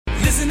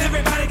Listen,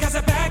 everybody, 'cause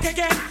they're back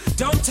again.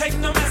 Don't take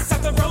no mess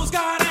at the Rose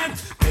Garden.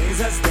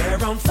 Blazers,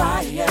 they're on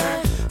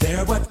fire.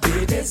 They're what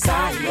we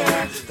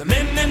desire. The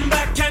men in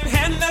black can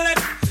handle it.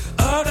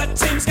 Other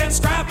teams can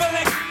scrabble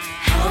it.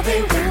 How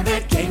they win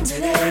that game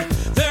today.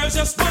 There's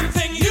just one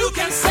thing you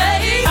can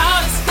say.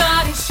 How did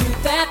Scotty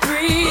shoot that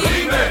three?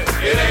 Believe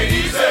it ain't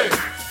easy.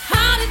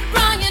 How did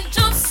Brian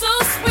jump so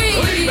sweet?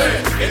 Believe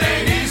it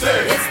ain't easy.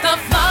 It's the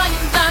flying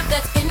dive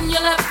that's in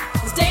your lap.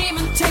 As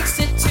Damon takes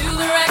it to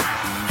the rack.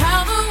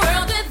 How the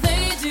world did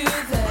they do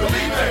that?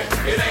 Believe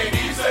it ain't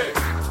easy.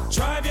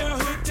 Drive your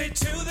hoopty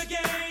to the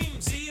game.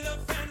 See the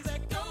fans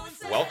that go and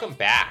say. Welcome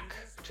back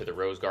to the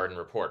Rose Garden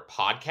Report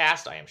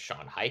podcast. I am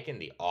Sean Hyken,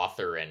 the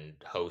author and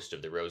host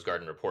of the Rose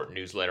Garden Report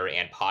newsletter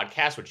and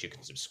podcast, which you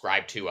can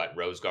subscribe to at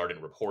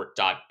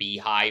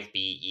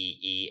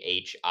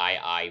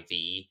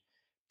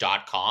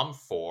rosegardenreport.beehive.com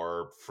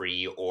for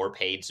free or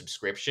paid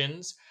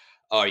subscriptions.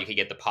 Or you can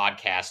get the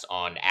podcast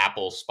on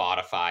Apple,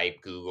 Spotify,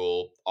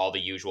 Google, all the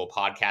usual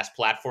podcast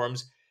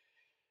platforms.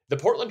 The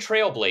Portland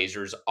Trail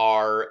Blazers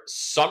are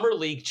Summer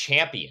League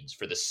champions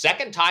for the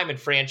second time in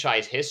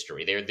franchise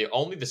history. They're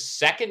only the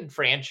second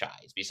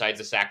franchise, besides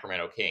the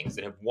Sacramento Kings,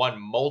 that have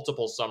won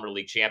multiple Summer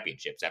League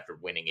championships after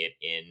winning it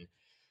in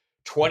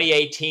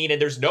 2018.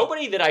 And there's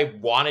nobody that I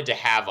wanted to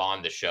have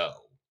on the show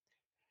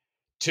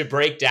to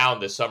break down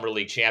the Summer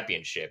League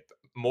championship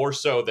more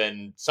so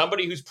than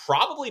somebody who's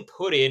probably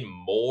put in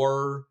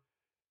more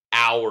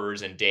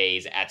hours and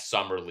days at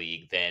Summer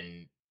League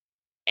than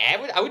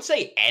I would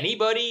say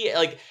anybody.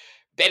 Like,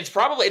 it's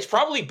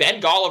probably Ben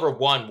Golliver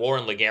 1,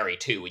 Warren Legary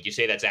 2. Would you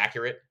say that's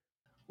accurate?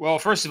 Well,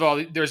 first of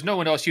all, there's no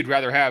one else you'd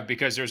rather have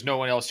because there's no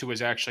one else who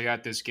was actually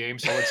at this game.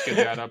 So let's get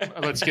that up.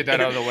 Let's get that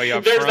out of the way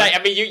up front. That,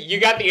 I mean, you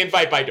got the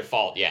invite by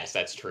default. Yes,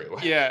 that's true.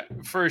 Yeah,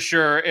 for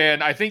sure.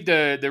 And I think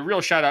the real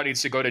shout out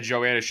needs to go to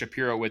Joanna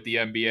Shapiro with the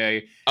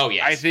NBA. Oh,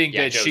 yes. I think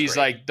that Joe's she's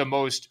great. Like the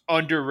most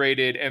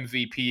underrated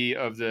MVP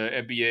of the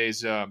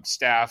NBA's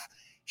staff.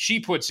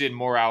 She puts in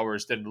more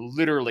hours than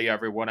literally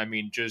everyone. I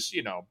mean, just,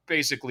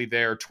 basically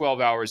there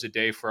 12 hours a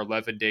day for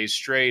 11 days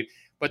straight.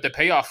 But the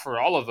payoff for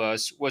all of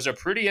us was a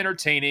pretty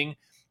entertaining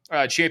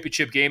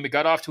championship game. It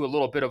got off to a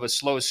little bit of a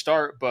slow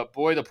start, but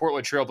boy, the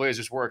Portland Trail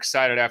Blazers were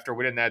excited after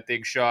winning that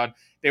thing, Sean.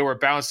 They were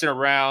bouncing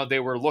around. They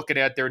were looking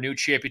at their new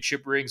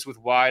championship rings with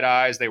wide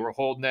eyes. They were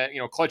holding that,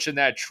 clutching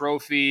that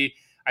trophy.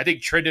 I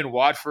think Trendon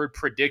Watford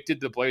predicted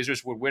the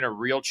Blazers would win a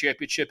real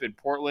championship in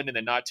Portland in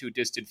the not too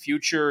distant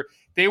future.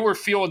 They were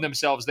feeling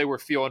themselves. They were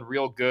feeling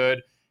real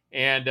good.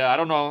 And I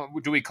don't know,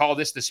 do we call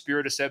this the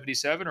spirit of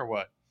 77 or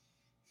what?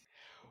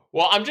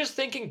 Well, I'm just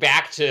thinking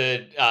back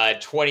to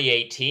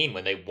 2018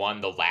 when they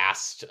won the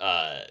last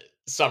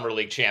Summer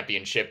League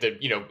championship. That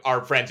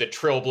our friends at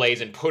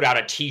Trailblaze put out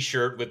a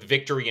T-shirt with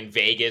 "Victory in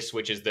Vegas,"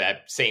 which is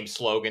that same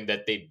slogan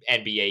that the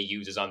NBA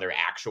uses on their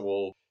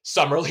actual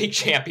Summer League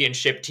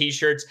championship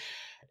T-shirts.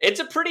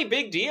 It's a pretty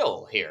big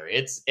deal here.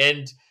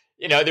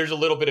 There's a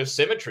little bit of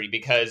symmetry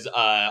because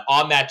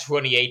on that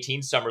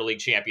 2018 Summer League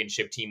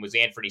championship team was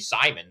Anthony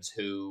Simons,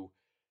 who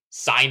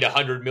signed a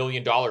 $100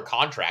 million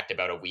contract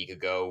about a week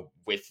ago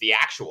with the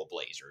actual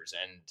Blazers.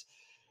 And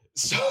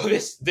so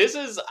this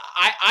is,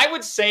 I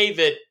would say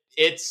that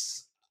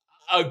it's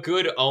a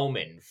good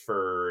omen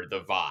for the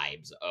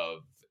vibes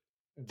of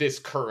this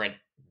current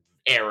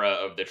era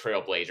of the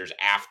Trailblazers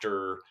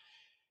after,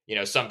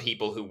 some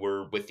people who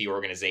were with the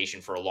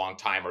organization for a long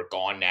time are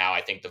gone now.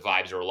 I think the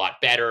vibes are a lot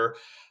better.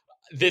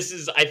 This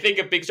is, I think,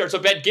 a big start. So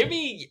Ben,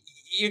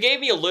 you gave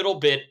me a little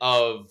bit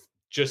of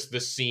just the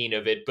scene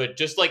of it, but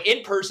just like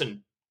in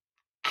person,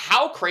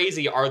 how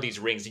crazy are these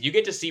rings? Did you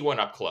get to see one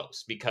up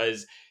close?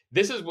 Because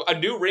this is a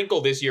new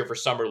wrinkle this year for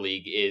Summer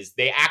League is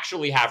they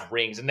actually have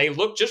rings, and they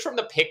look just from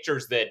the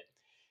pictures that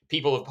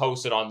people have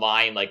posted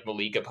online, like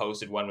Malika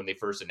posted one when they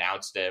first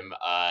announced him.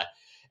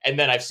 And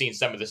then I've seen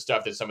some of the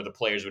stuff that some of the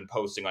players have been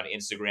posting on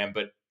Instagram,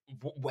 but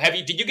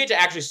did you get to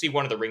actually see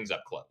one of the rings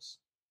up close?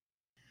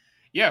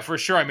 Yeah, for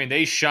sure. I mean,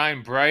 they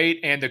shine bright,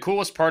 and the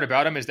coolest part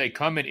about them is they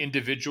come in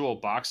individual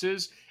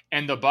boxes.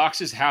 And the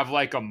boxes have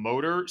like a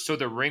motor, so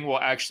the ring will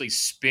actually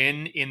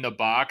spin in the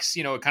box.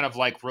 It kind of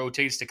like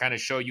rotates to kind of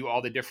show you all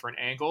the different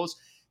angles.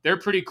 They're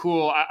pretty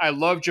cool. I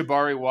love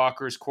Jabari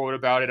Walker's quote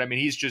about it. I mean,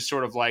 he's just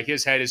sort of like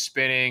his head is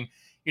spinning.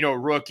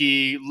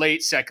 Rookie,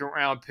 late second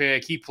round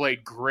pick. He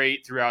played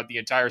great throughout the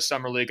entire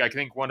Summer League. I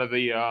think one of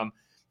the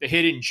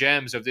hidden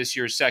gems of this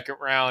year's second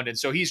round. And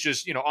so he's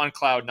just, on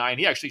cloud nine.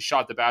 He actually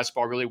shot the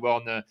basketball really well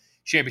in the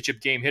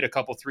championship game, hit a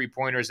couple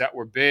 3-pointers that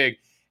were big.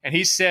 And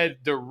he said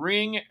the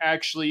ring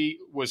actually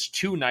was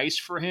too nice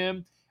for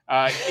him.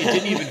 It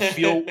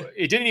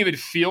didn't even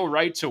feel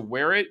right to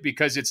wear it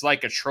because it's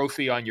like a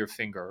trophy on your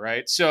finger,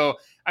 right? So,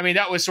 I mean,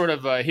 that was sort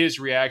of his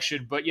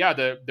reaction. But yeah,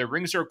 the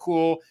rings are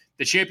cool.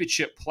 The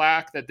championship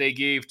plaque that they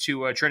gave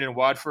to Trendon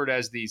Watford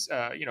as the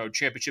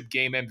championship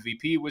game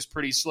MVP was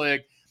pretty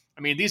slick.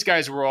 I mean, these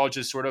guys were all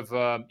just sort of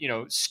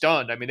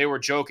stunned. I mean, they were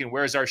joking,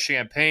 "Where's our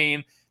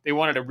champagne?" They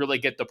wanted to really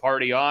get the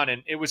party on.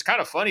 And it was kind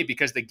of funny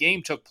because the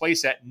game took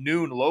place at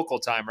noon local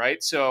time,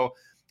 right? So,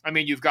 I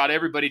mean, you've got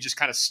everybody just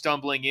kind of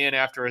stumbling in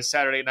after a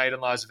Saturday night in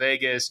Las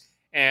Vegas.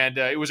 And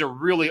it was a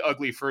really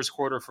ugly first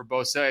quarter for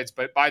both sides.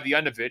 But by the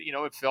end of it,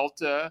 it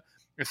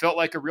felt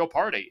like a real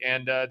party,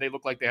 and they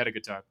looked like they had a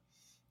good time.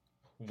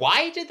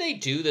 Why did they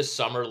do the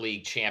Summer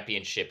League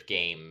championship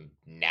game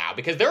now?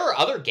 Because there are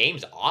other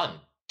games on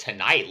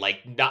tonight,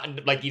 like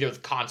not like either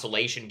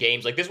consolation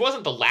games. Like this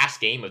wasn't the last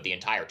game of the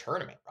entire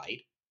tournament,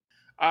 right?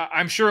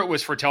 I'm sure it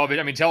was for television.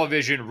 I mean,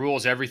 television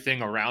rules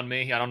everything around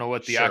me. I don't know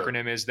what the Sure.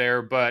 acronym is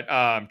there, but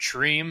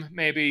TREAM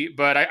maybe.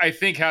 But I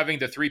think having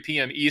the 3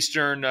 p.m.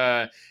 Eastern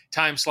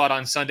time slot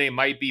on Sunday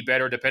might be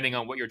better, depending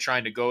on what you're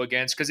trying to go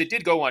against. Because it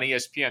did go on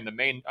ESPN,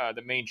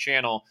 the main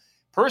channel.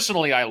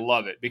 Personally, I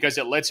love it because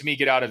it lets me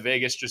get out of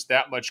Vegas just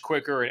that much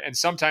quicker. And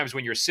sometimes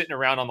when you're sitting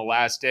around on the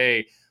last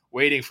day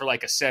waiting for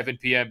like a 7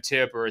 p.m.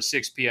 tip or a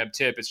 6 p.m.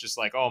 tip, it's just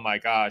like, oh my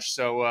gosh.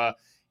 So,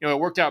 it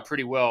worked out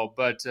pretty well.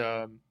 But,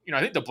 I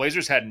think the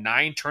Blazers had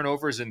 9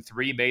 turnovers and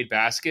 3 made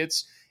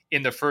baskets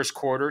in the first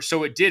quarter.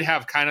 So it did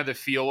have kind of the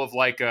feel of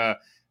like a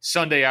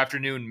Sunday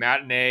afternoon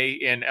matinee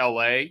in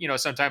LA.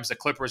 Sometimes the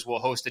Clippers will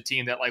host a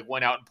team that like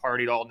went out and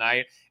partied all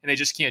night and they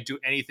just can't do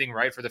anything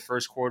right for the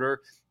first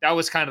quarter. That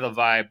was kind of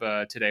the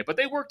vibe today, but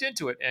they worked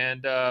into it.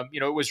 And,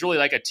 it was really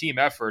like a team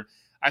effort.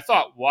 I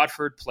thought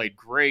Watford played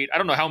great. I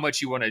don't know how much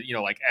you want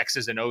to, like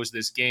X's and O's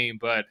this game,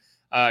 but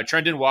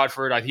Trendon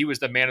Watford, he was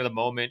the man of the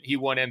moment. He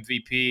won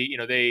MVP.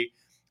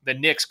 The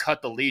Knicks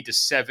cut the lead to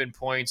 7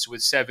 points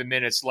with 7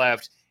 minutes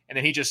left. And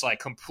then he just like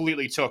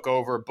completely took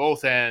over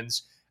both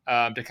ends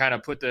to kind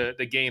of put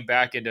the game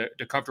back into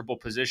comfortable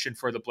position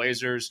for the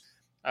Blazers.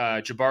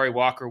 Jabari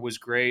Walker was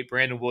great.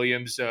 Brandon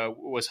Williams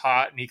was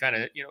hot, and he kind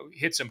of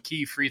hit some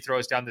key free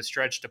throws down the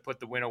stretch to put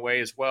the win away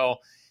as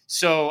well.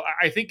 So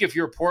I think if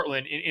you're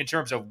Portland, in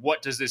terms of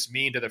what does this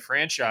mean to the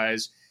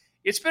franchise,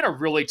 it's been a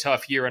really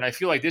tough year, and I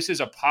feel like this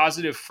is a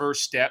positive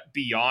first step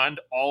beyond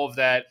all of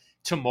that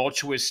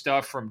tumultuous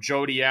stuff from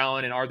Jody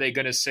Allen and are they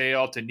going to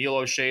sail to Neil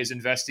O'Shea's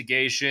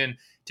investigation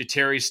to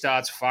Terry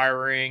Stott's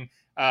firing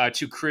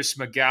to Chris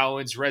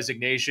McGowan's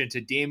resignation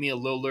to Damian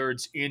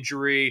Lillard's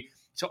injury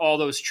to all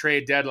those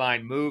trade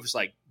deadline moves.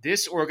 Like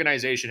this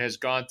organization has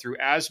gone through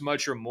as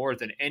much or more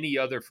than any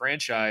other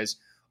franchise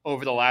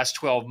over the last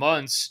 12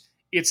 months.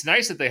 It's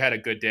nice that they had a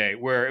good day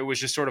where it was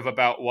just sort of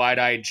about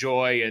wide-eyed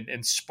joy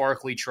and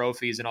sparkly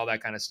trophies and all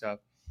that kind of stuff.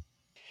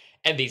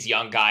 And these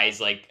young guys,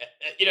 like,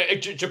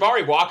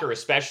 Jabari Walker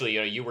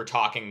especially, you were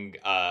talking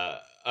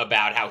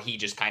about how he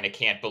just kind of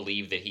can't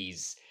believe that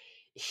he's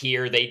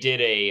here. They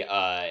did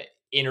a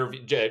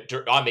interview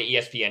on the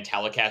ESPN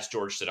telecast.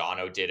 George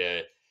Sedano did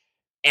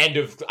I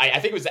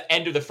think it was the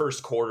end of the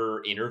first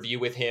quarter interview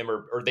with him,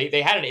 or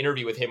they had an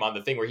interview with him on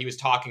the thing where he was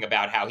talking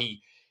about how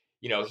he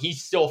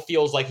still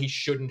feels like he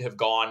shouldn't have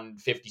gone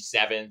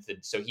 57th. And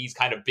so he's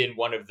kind of been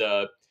one of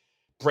the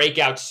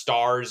breakout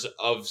stars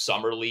of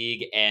Summer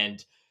League.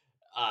 And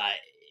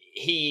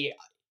he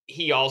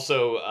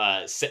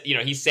also said,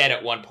 he said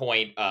at one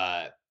point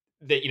that,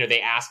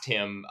 they asked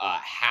him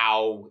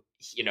how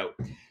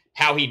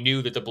he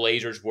knew that the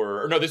Blazers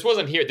were, or no, this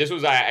wasn't here. This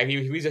was,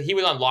 he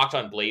was on Locked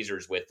On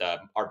Blazers with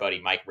our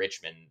buddy Mike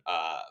Richmond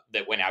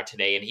that went out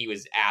today. And he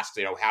was asked,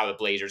 how the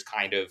Blazers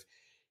kind of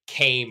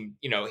came,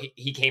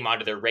 he came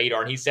onto their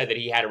radar, and he said that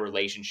he had a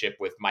relationship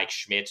with Mike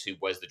Schmitz, who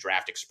was the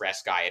Draft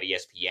Express guy at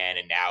ESPN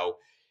and now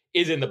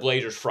is in the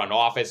Blazers front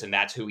office. And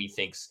that's who he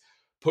thinks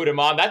put him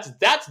on.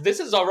 This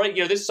is already,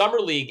 this Summer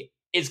League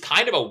is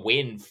kind of a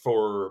win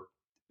for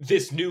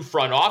this new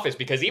front office,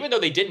 because even though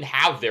they didn't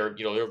have their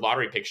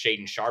lottery pick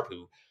Shaedon Sharpe,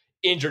 who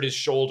injured his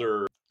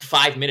shoulder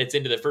 5 minutes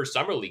into the first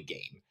Summer League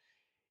game,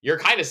 you're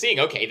kind of seeing,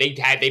 okay,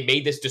 they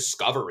made this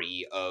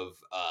discovery of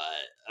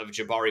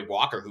Jabari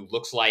Walker, who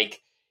looks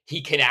like he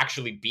can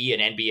actually be an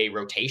NBA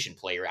rotation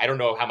player. I don't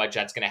know how much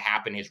that's going to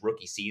happen his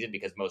rookie season,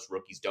 because most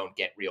rookies don't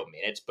get real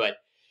minutes, but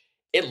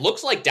it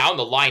looks like down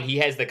the line he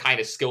has the kind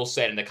of skill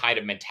set and the kind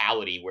of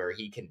mentality where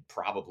he can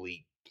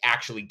probably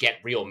actually get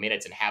real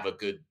minutes and have a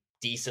good,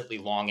 decently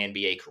long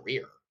NBA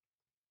career.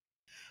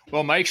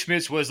 Well, Mike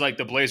Schmitz was like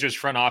the Blazers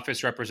front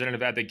office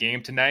representative at the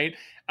game tonight.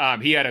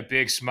 He had a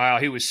big smile.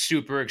 He was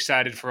super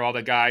excited for all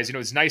the guys.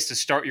 It's nice to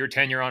start your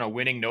tenure on a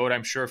winning note,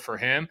 I'm sure, for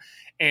him.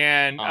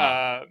 And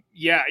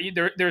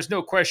there's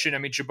no question. I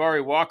mean,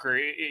 Jabari Walker,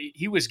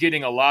 he was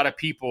getting a lot of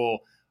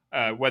people,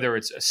 whether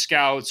it's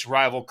scouts,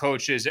 rival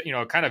coaches,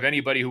 kind of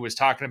anybody who was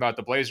talking about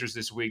the Blazers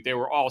this week, they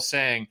were all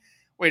saying,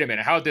 wait a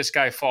minute, how'd this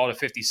guy fall to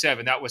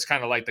 57? That was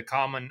kind of like the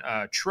common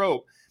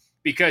trope,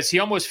 because he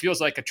almost feels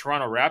like a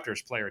Toronto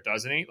Raptors player,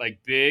 doesn't he? Like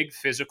big,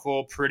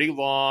 physical, pretty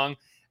long,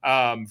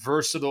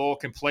 versatile,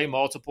 can play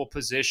multiple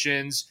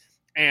positions,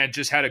 and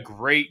just had a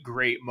great,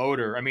 great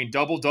motor. I mean,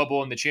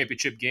 double-double in the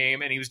championship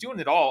game, and he was doing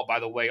it all, by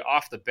the way,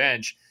 off the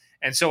bench.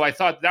 And so I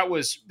thought there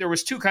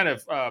was two kind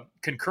of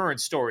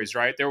concurrent stories,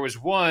 right? There was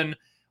one,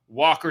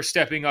 Walker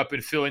stepping up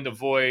and filling the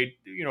void,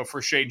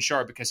 for Shaedon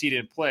Sharpe because he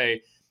didn't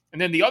play. And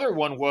then the other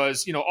one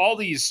was, all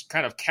these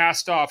kind of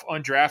cast-off,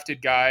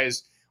 undrafted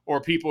guys or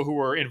people who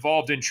were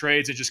involved in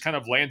trades and just kind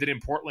of landed in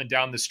Portland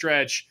down the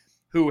stretch,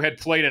 who had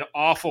played an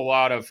awful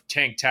lot of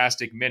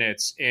tanktastic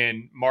minutes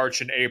in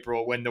March and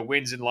April when the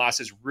wins and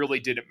losses really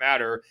didn't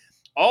matter.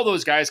 all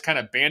those guys kind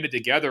of banded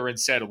together and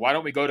said, why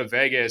don't we go to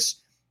Vegas,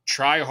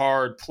 try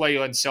hard, play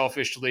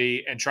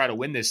unselfishly, and try to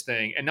win this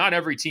thing? And not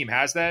every team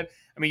has that.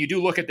 I mean, you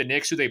do look at the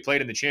Knicks, who they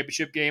played in the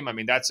championship game. I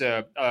mean, that's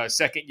a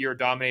second-year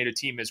dominated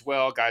team as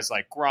well. Guys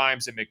like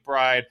Grimes and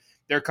McBride,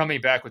 they're coming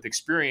back with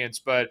experience.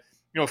 But,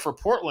 for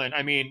Portland,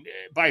 I mean,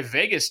 by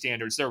Vegas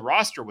standards, their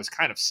roster was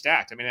kind of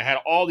stacked. I mean, it had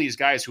all these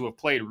guys who have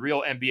played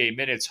real NBA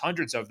minutes,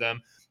 hundreds of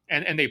them,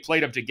 and they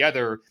played them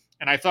together.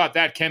 And I thought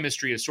that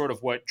chemistry is sort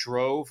of what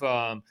drove,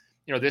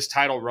 this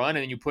title run.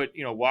 And then you put,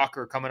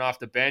 Walker coming off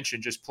the bench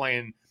and just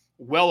playing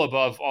well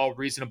above all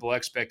reasonable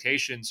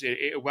expectations.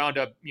 It wound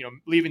up,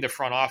 leaving the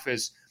front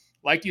office,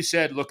 like you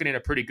said, looking in a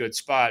pretty good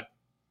spot.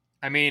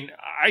 I mean,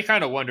 I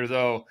kind of wonder,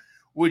 though,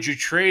 would you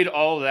trade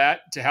all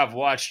that to have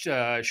watched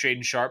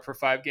Shaedon Sharpe for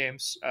 5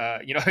 games?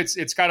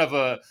 It's kind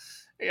of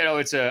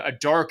it's a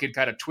dark and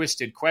kind of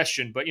twisted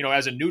question, but,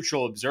 as a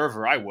neutral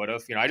observer, I would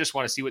have. I just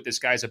want to see what this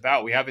guy's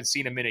about. We haven't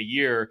seen him in a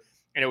year,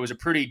 and it was a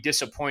pretty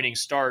disappointing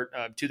start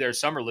to their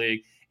summer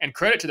league. And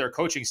credit to their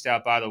coaching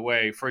staff, by the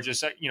way, for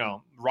just,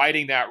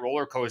 riding that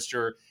roller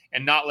coaster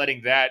and not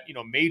letting that,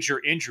 major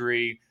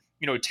injury,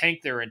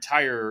 tank their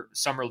entire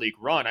summer league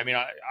run. I mean,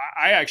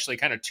 I actually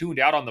kind of tuned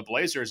out on the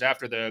Blazers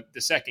after the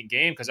second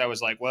game because I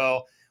was like,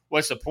 well,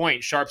 what's the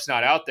point? Sharpe's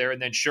not out there. And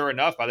then sure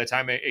enough, by the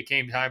time it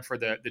came time for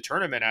the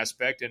tournament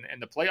aspect and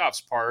the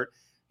playoffs part,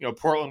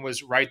 Portland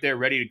was right there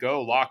ready to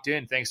go, locked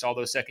in, thanks to all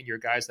those second-year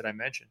guys that I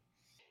mentioned.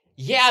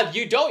 Yeah,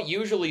 you don't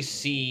usually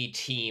see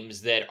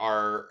teams that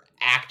are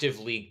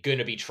actively going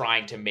to be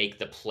trying to make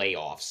the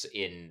playoffs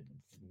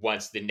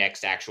once the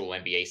next actual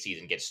NBA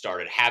season gets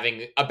started,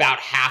 having about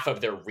half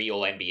of their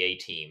real NBA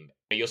team.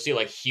 You'll see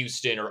like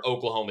Houston or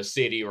Oklahoma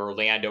City or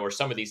Orlando or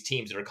some of these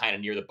teams that are kind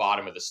of near the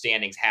bottom of the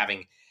standings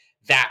having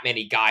that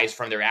many guys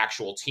from their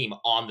actual team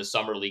on the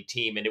summer league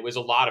team. And it was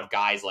a lot of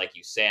guys, like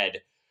you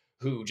said,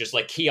 who just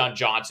like Keon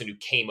Johnson, who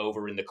came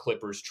over in the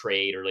Clippers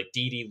trade, or like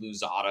Didi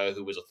Louzada,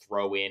 who was a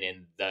throw-in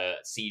in the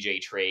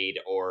CJ trade,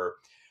 or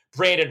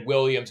Brandon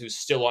Williams, who's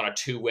still on a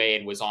 2-way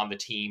and was on the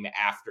team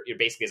after,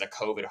 basically as a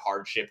COVID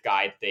hardship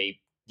guy. They,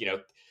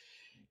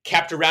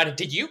 kept around.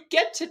 Did you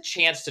get a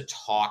chance to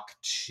talk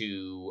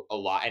to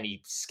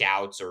any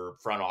scouts or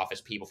front office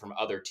people from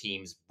other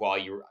teams while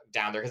you were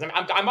down there? Because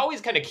I'm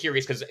always kind of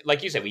curious because,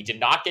 like you said, we did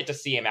not get to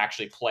see him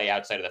actually play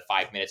outside of the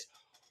 5 minutes.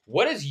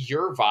 What has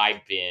your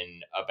vibe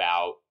been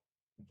about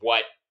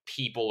what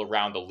people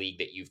around the league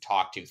that you've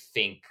talked to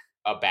think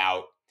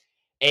about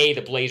A,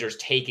 the Blazers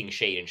taking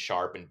Shaedon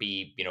Sharpe, and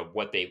B,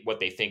 what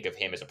they think of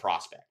him as a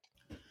prospect?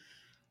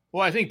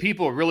 Well, I think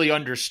people really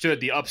understood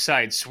the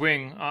upside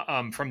swing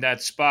from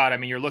that spot. I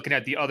mean, you're looking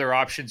at the other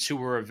options who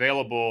were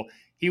available.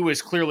 He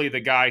was clearly the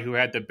guy who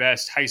had the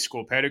best high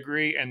school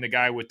pedigree and the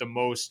guy with the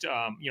most,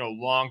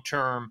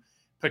 long-term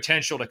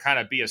potential to kind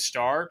of be a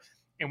star.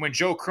 And when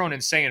Joe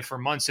Cronin's saying for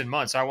months and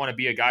months, I want to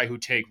be a guy who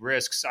take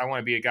risks. I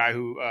want to be a guy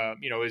who,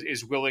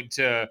 is willing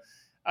to,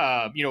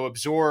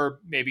 absorb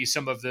maybe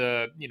some of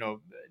the,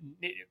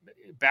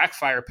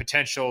 backfire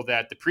potential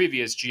that the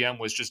previous GM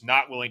was just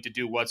not willing to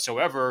do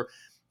whatsoever.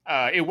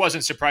 It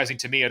wasn't surprising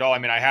to me at all. I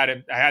mean, I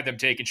had them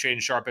taking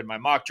Shaedon Sharpe in my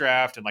mock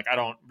draft, and I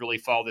don't really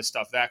follow this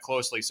stuff that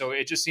closely. So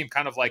it just seemed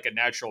kind of like a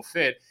natural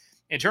fit.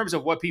 In terms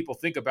of what people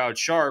think about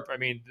Sharpe, I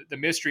mean, the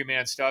mystery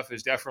man stuff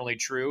is definitely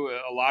true.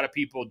 A lot of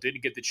people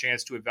didn't get the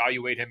chance to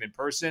evaluate him in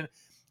person.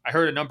 I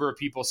heard a number of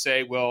people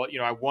say, well,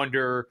 I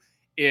wonder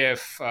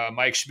if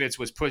Mike Schmitz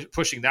was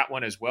pushing that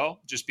one as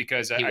well, just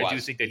because I do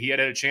think that he had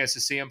a chance to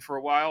see him for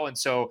a while. And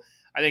so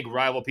I think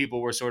rival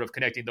people were sort of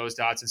connecting those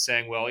dots and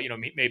saying, well,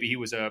 maybe he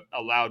was a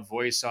loud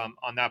voice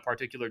on that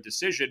particular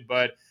decision.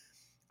 But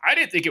I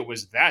didn't think it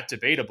was that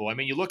debatable. I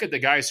mean, you look at the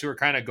guys who are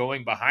kind of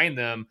going behind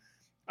them.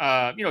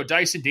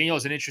 Dyson Daniel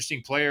is an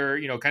interesting player,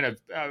 kind of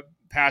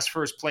pass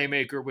first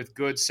playmaker with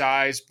good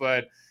size,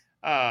 but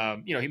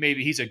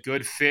he's a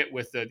good fit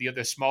with the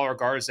other smaller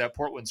guards that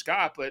Portland's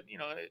got. But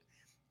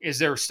is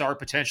there star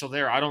potential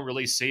there? I don't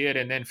really see it.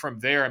 And then from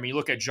there, I mean, you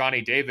look at Johnny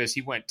Davis.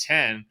 He went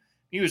 10.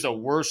 He was the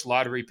worst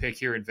lottery pick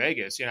here in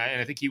Vegas. And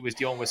I think he was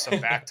dealing with some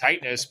back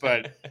tightness,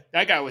 but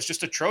that guy was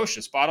just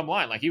atrocious. Bottom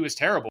line, he was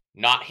terrible.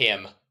 Not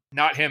him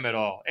at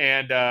all.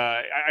 And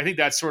I think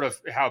that's sort of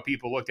how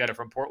people looked at it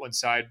from Portland's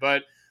side.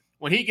 But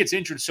when he gets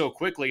injured so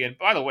quickly, and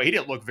by the way, he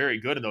didn't look very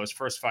good in those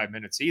first 5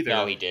 minutes either.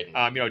 No, he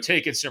didn't.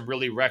 Taking some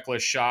really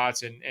reckless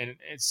shots, and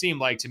it seemed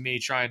like to me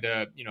trying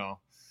to,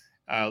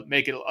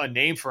 make it a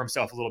name for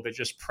himself a little bit,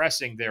 just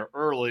pressing there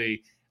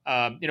early.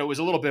 It was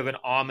a little bit of an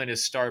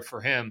ominous start for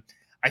him.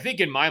 I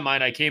think in my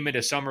mind, I came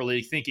into Summer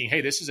League thinking,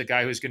 hey, this is a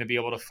guy who's going to be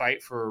able to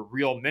fight for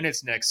real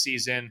minutes next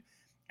season.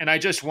 And I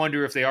just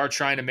wonder if they are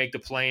trying to make the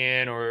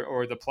play-in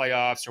or the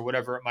playoffs or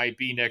whatever it might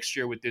be next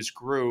year with this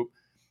group,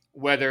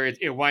 whether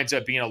it winds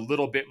up being a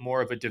little bit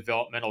more of a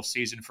developmental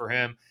season for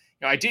him.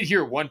 I did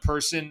hear one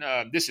person,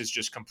 this is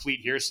just complete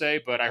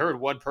hearsay, but I heard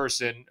one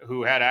person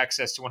who had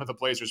access to one of the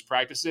Blazers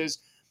practices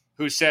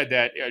who said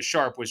that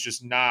Sharpe was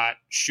just not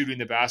shooting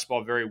the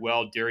basketball very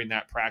well during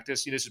that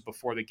practice. This is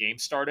before the game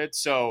started.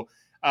 So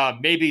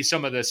maybe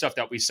some of the stuff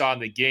that we saw in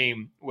the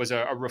game was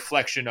a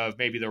reflection of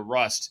maybe the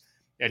rust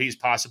that he's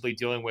possibly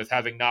dealing with,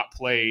 having not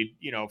played,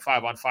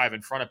 5-on-5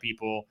 in front of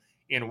people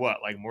in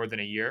more than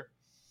a year.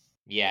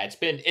 Yeah, it's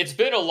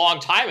been a long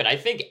time, and I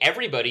think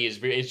everybody is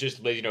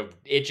just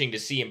itching to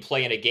see him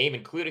play in a game,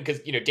 including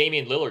because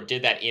Damian Lillard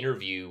did that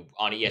interview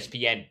on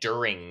ESPN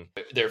during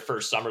their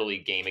first summer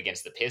league game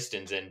against the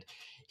Pistons, and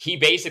he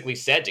basically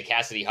said to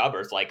Cassidy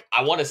Hubbard, like,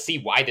 I want to see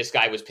why this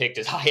guy was picked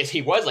as high as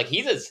he was. Like,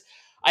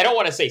 I don't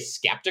want to say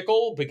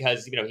skeptical,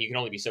 because he can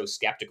only be so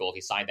skeptical if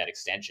he signed that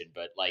extension,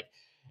 but like,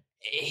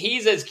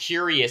 he's as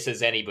curious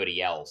as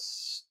anybody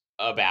else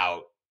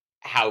about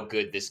how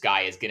good this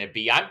guy is going to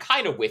be. I'm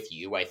kind of with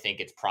you. I think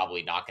it's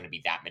probably not going to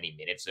be that many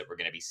minutes that we're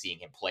going to be seeing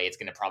him play. It's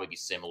going to probably be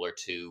similar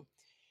to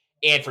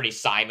Anthony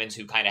Simons,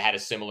 who kind of had a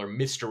similar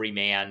mystery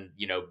man,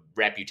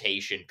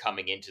 reputation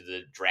coming into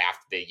the draft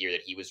the year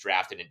that he was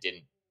drafted, and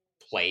didn't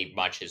play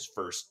much his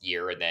first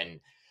year, and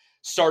then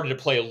started to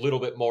play a little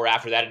bit more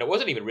after that. And it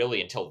wasn't even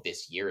really until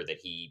this year that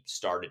he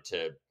started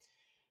to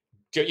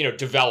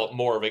develop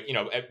more of a,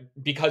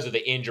 because of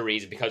the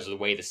injuries and because of the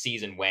way the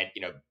season went,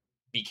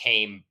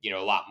 became, a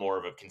lot more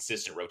of a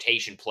consistent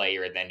rotation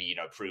player. And then,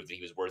 proved that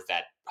he was worth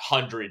that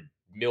 $100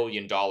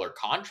 million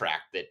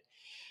contract that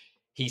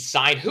he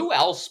signed. Who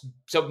else?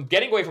 So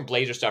getting away from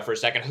Blazer stuff for a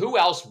second, who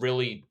else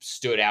really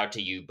stood out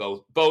to you?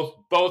 Both,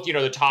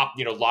 the top,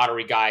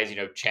 lottery guys,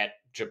 Chet,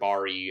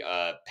 Jabari,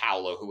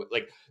 Paolo, who,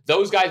 like,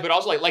 those guys, but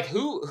also like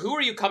who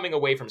are you coming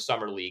away from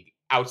Summer League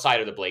outside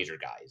of the Blazer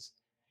guys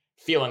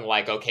feeling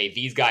like, okay,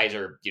 these guys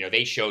are,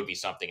 they showed me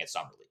something at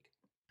Summer League?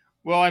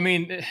 Well, I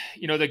mean,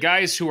 the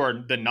guys who are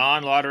the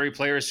non-lottery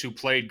players who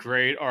played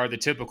great are the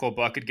typical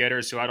bucket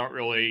getters who I don't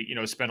really,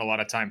 spend a lot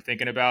of time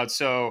thinking about.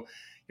 So,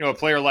 a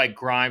player like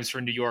Grimes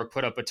for New York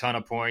put up a ton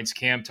of points.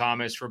 Cam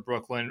Thomas for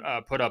Brooklyn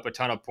put up a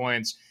ton of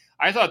points.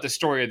 I thought the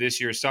story of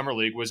this year's Summer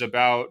League was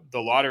about the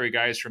lottery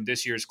guys from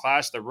this year's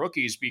class, the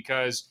rookies,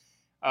 because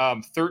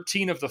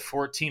 13 of the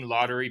 14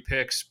 lottery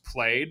picks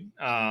played.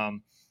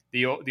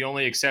 The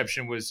only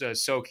exception was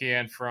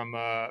Sokan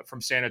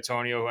from San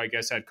Antonio, who I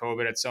guess had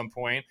COVID at some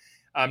point.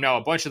 Now,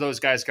 a bunch of those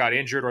guys got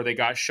injured or they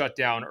got shut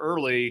down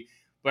early.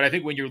 But I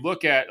think when you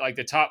look at like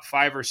the top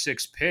 5 or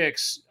 6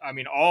 picks, I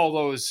mean, all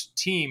those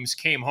teams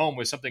came home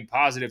with something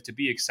positive to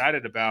be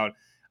excited about.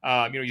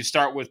 You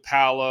start with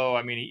Paolo.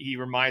 I mean, he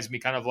reminds me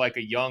kind of like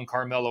a young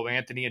Carmelo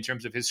Anthony in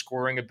terms of his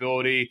scoring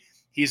ability.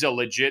 He's a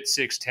legit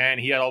 6'10".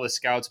 He had all the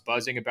scouts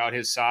buzzing about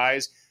his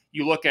size.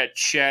 You look at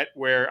Chet,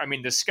 where, I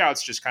mean, the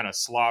scouts just kind of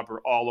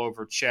slobber all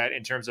over Chet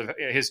in terms of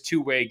his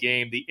two-way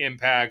game, the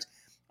impact,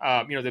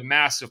 the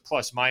massive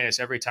plus minus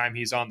every time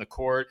he's on the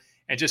court,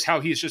 and just how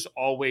he's just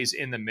always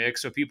in the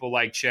mix. So people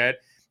like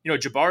Chet,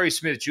 Jabari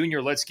Smith Jr.,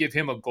 let's give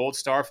him a gold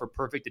star for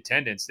perfect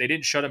attendance. They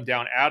didn't shut him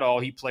down at all.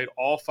 He played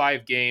all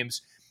 5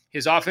 games.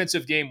 His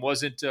offensive game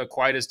wasn't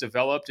quite as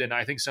developed, and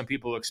I think some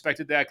people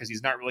expected that because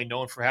he's not really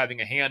known for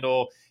having a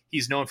handle.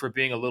 He's known for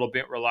being a little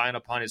bit reliant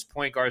upon his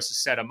point guards to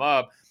set him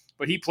up.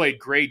 But he played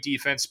great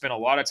defense, spent a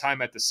lot of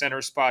time at the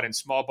center spot in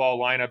small ball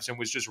lineups, and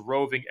was just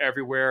roving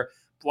everywhere,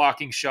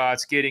 blocking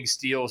shots, getting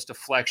steals,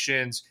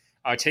 deflections,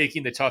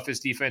 taking the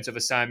toughest defensive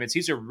assignments.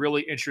 He's a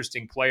really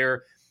interesting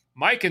player.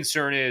 My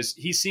concern is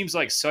he seems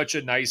like such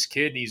a nice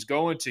kid, and he's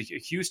going to a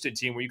Houston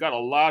team where you got a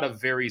lot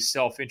of very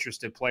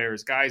self-interested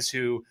players, guys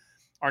who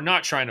are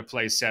not trying to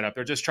play setup.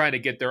 They're just trying to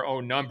get their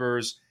own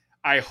numbers.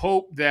 I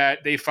hope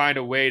that they find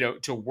a way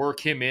to work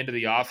him into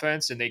the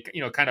offense, and they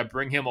kind of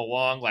bring him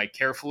along like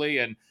carefully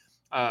and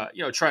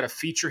try to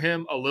feature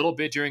him a little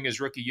bit during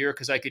his rookie year,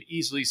 because I could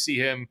easily see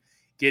him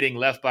getting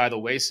left by the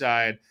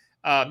wayside.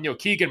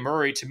 Keegan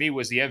Murray, to me,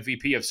 was the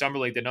MVP of Summer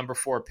League, the number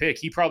 4 pick.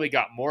 He probably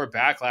got more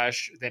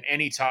backlash than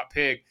any top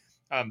pick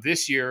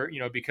this year,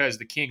 because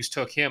the Kings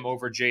took him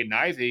over Jaden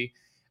Ivey.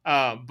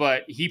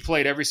 But he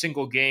played every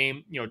single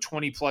game,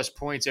 20-plus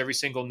points every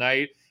single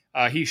night.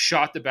 He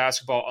shot the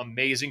basketball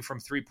amazing from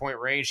three-point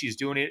range. He's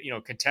doing it,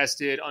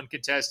 contested,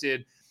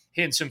 uncontested,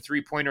 hitting some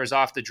three-pointers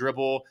off the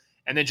dribble,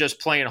 and then just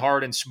playing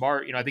hard and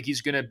smart. I think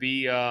he's going to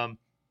be,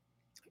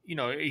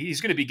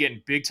 he's going to be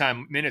getting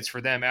big-time minutes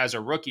for them as a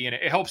rookie, and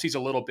it helps he's a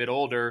little bit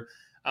older,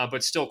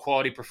 but still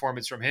quality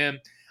performance from him.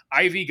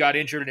 Ivy got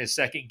injured in his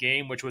second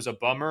game, which was a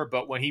bummer,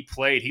 but when he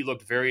played, he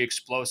looked very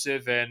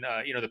explosive, and,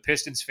 the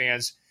Pistons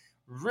fans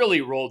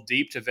really rolled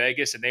deep to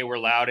Vegas, and they were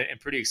loud and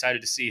pretty excited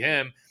to see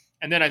him.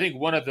 And then I think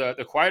one of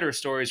the quieter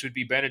stories would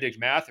be Benedict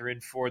Mathurin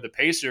for the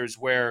Pacers,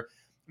 where,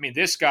 I mean,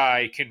 this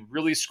guy can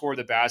really score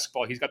the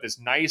basketball. He's got this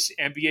nice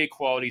NBA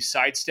quality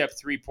sidestep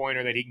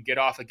three-pointer that he can get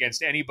off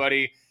against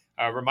anybody.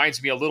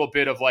 Reminds me a little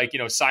bit of like,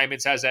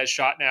 Simons has that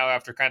shot now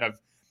after kind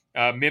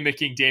of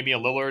mimicking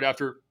Damian Lillard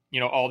after,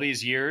 all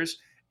these years.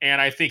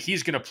 And I think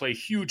he's going to play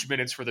huge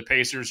minutes for the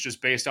Pacers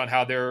just based on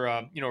how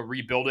they're,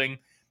 rebuilding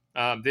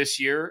this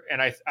year.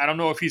 And I don't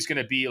know if he's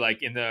going to be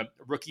like in the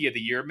rookie of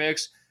the year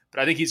mix, but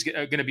I think he's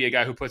going to be a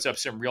guy who puts up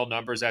some real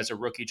numbers as a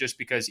rookie just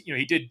because,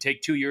 he did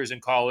take 2 years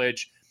in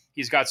college.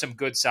 He's got some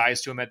good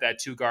size to him at that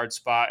 2-guard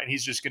spot, and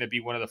he's just going to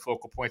be one of the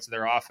focal points of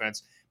their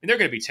offense. And they're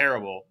going to be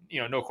terrible,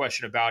 no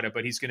question about it,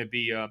 but he's going to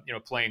be,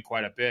 playing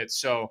quite a bit.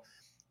 So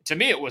to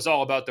me, it was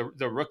all about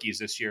the rookies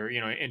this year,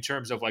 in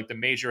terms of like the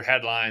major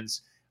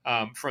headlines.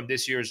 from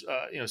this year's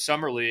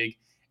summer league.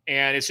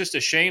 And it's just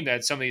a shame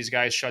that some of these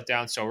guys shut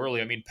down so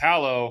early. I mean,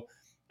 Paolo,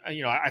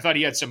 I thought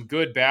he had some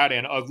good, bad,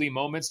 and ugly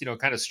moments,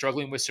 kind of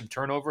struggling with some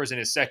turnovers in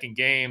his second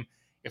game.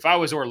 If I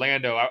was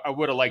Orlando, I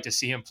would have liked to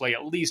see him play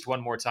at least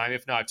one more time,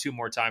 if not two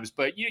more times.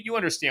 But you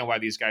understand why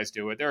these guys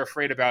do it. They're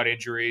afraid about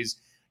injuries.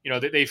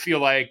 They feel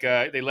like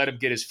they let him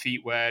get his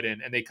feet wet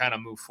and they kind of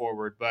move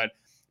forward. But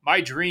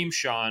my dream,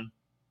 Sean,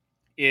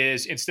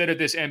 is instead of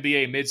this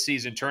NBA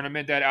midseason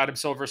tournament that Adam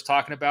Silver's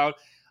talking about,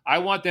 I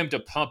want them to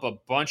pump a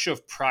bunch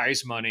of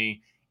prize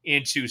money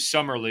into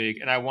Summer League,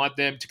 and I want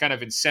them to kind of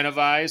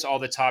incentivize all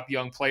the top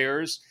young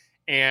players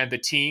and the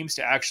teams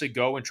to actually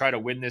go and try to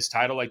win this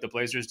title like the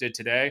Blazers did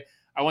today.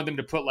 I want them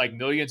to put like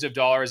millions of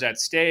dollars at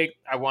stake.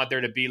 I want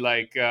there to be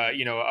like,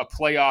 a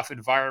playoff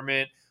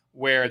environment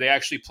where they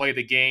actually play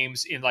the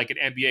games in like an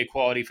NBA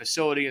quality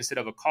facility instead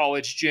of a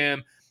college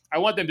gym. I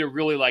want them to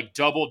really like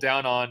double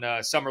down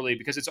on Summer League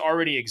because it's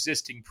already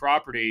existing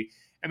property.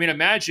 I mean,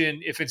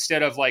 imagine if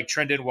instead of like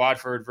Trendon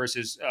Watford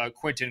versus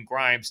Quentin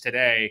Grimes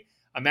today,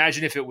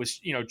 imagine if it was,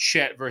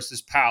 Chet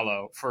versus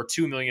Paolo for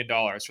 $2 million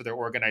for their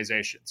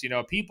organizations.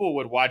 People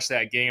would watch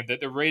that game, that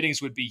the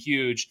ratings would be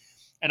huge.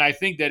 And I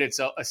think that it's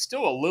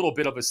still a little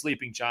bit of a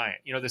sleeping giant.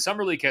 The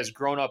Summer League has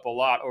grown up a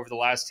lot over the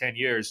last 10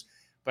 years,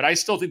 but I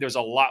still think there's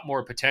a lot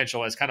more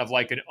potential as kind of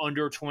like an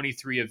under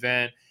 23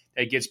 event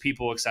that gets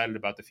people excited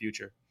about the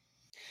future.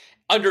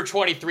 Under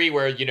 23,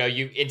 where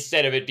you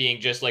instead of it being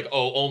just like,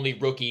 oh, only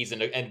rookies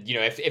and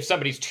if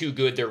somebody's too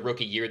good their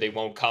rookie year, they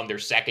won't come their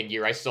second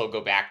year. I still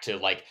go back to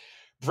like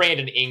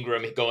Brandon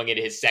Ingram going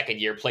into his second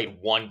year, played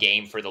one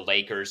game for the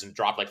Lakers and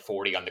dropped like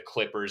 40 on the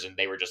Clippers, and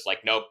they were just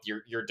like, nope,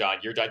 you're done.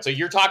 So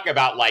you're talking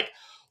about like,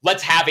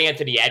 let's have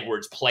Anthony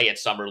Edwards play at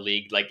Summer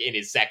League like in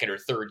his second or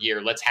third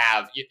year. Let's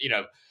have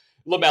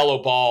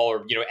LaMelo Ball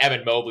or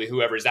Evan Mobley,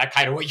 whoever. Is that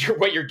kind of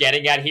what you're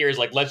getting at here? Is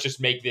like, let's just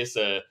make this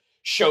a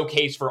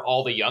showcase for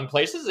all the young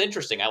players. This is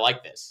interesting. I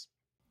like this.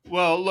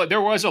 Well, look,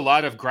 there was a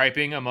lot of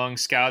griping among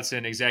scouts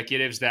and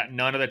executives that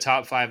none of the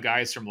top 5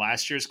 guys from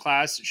last year's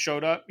class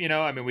showed up. We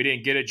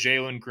didn't get a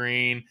Jalen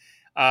Green.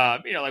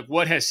 Like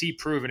what has he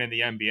proven in the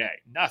NBA?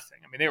 Nothing.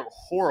 I mean, they were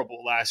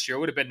horrible last year. It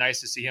would have been nice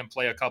to see him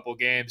play a couple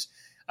games.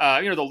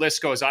 The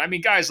list goes on. I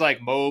mean, guys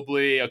like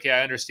Mobley, okay,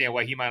 I understand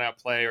why he might not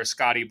play, or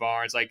Scotty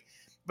Barnes,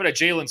 but a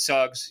Jalen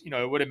Suggs,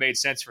 it would have made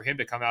sense for him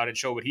to come out and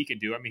show what he can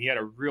do. I mean, he had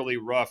a really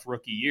rough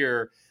rookie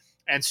year.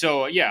 And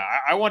so,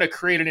 I want to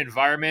create an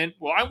environment.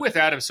 Well, I'm with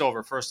Adam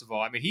Silver, first of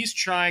all. I mean, he's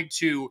trying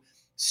to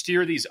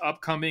steer these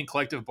upcoming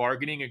collective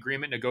bargaining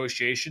agreement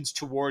negotiations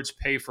towards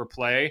pay for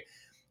play,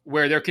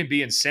 where there can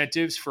be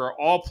incentives for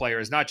all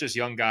players, not just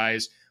young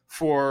guys,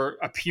 for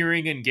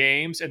appearing in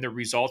games and the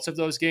results of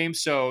those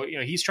games. So,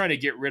 he's trying to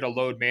get rid of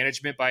load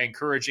management by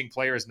encouraging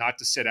players not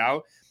to sit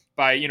out,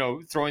 by,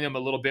 throwing them a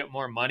little bit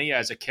more money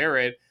as a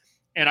carrot.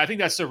 And I think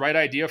that's the right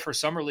idea for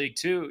Summer League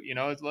too.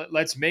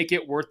 Let's make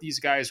it worth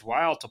these guys'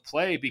 while to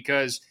play,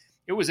 because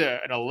it was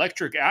an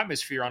electric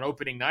atmosphere on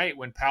opening night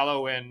when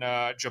Paolo and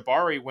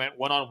Jabari went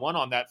one-on-one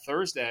on that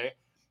Thursday.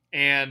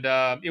 And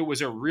it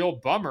was a real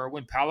bummer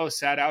when Paolo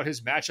sat out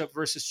his matchup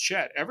versus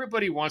Chet.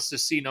 Everybody wants to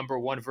see number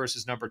 1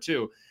 versus number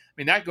 2. I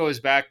mean, that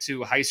goes back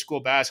to high school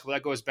basketball.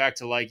 That goes back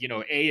to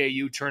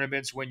AAU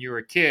tournaments when you were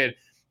a kid.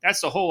 That's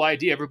the whole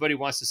idea. Everybody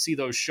wants to see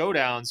those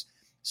showdowns.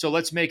 So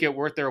let's make it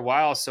worth their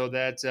while so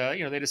that,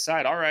 they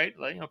decide, all right,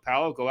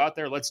 Paolo, go out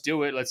there. Let's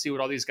do it. Let's see what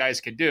all these guys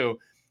can do.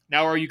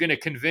 Now, are you going to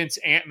convince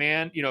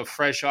Ant-Man,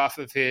 fresh off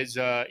of his,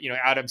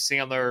 Adam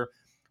Sandler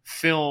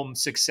film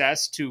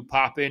success to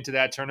pop into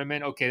that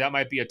tournament? Okay, that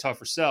might be a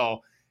tougher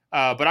sell.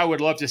 But I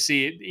would love to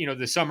see,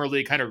 the Summer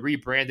League kind of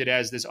rebranded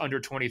as this under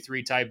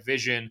 23 type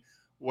vision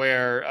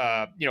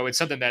where, it's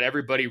something that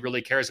everybody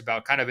really cares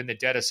about kind of in the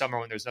dead of summer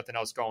when there's nothing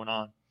else going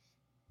on.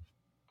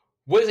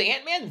 Was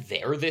Ant-Man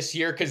there this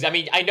year? Because, I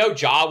mean, I know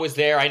Ja was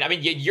there. I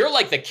mean, you're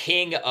like the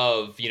king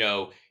of,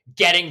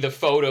 getting the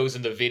photos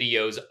and the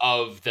videos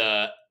of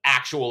the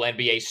actual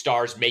NBA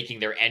stars making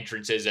their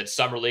entrances at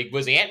Summer League.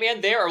 Was Ant-Man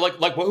there? Or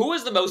like who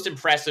was the most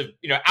impressive,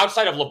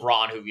 outside of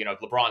LeBron, who,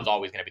 LeBron's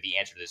always going to be the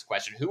answer to this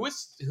question. Who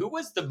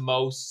was the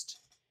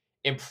most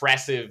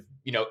impressive,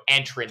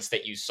 entrance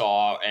that you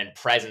saw and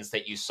presence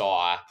that you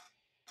saw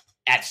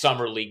at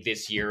Summer League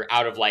this year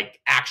out of like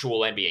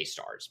actual NBA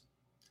stars?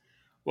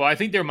 Well, I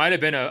think there might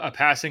have been a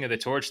passing of the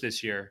torch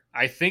this year.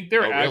 I think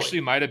there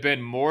actually might have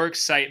been more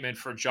excitement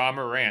for Ja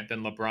Morant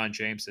than LeBron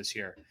James this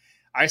year.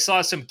 I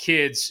saw some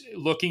kids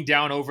looking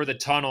down over the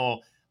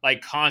tunnel,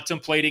 like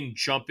contemplating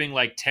jumping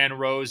like 10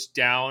 rows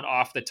down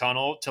off the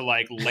tunnel to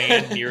like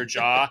land near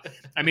Ja.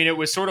 I mean, it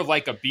was sort of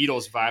like a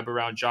Beatles vibe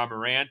around Ja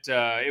Morant.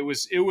 It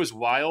was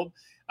wild.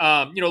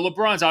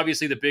 LeBron's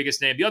obviously the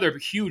biggest name. The other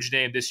huge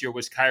name this year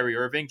was Kyrie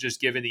Irving, just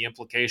given the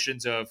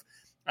implications of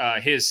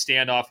his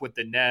standoff with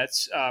the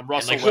Nets.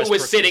 Russell who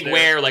was sitting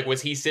where? Like,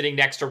 was he sitting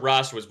next to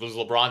Russ? Was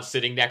LeBron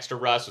sitting next to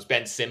Russ? Was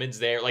Ben Simmons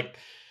there? Like,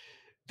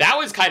 that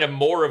was kind of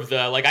more of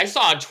the, like, I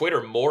saw on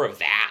Twitter more of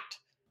that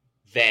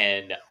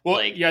then Well,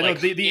 like yeah, no, like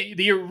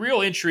the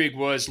real intrigue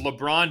was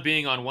LeBron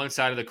being on one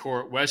side of the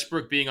court,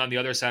 Westbrook being on the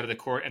other side of the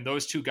court, and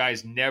those two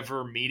guys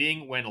never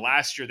meeting when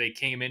last year they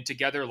came in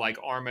together like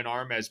arm in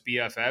arm as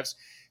BFFs.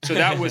 So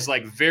that was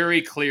like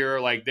very clear.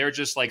 Like they're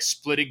just like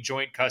splitting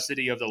joint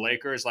custody of the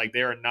Lakers. Like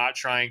they're not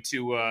trying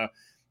to,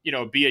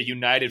 be a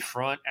united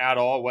front at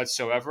all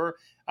whatsoever.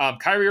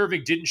 Kyrie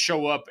Irving didn't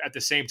show up at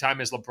the same time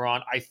as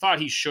LeBron. I thought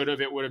he should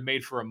have. It would have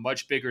made for a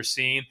much bigger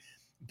scene.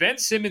 Ben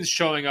Simmons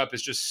showing up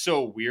is just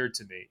so weird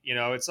to me.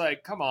 It's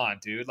like, come on,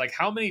 dude. Like,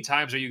 how many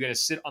times are you going to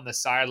sit on the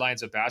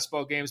sidelines of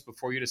basketball games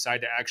before you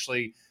decide to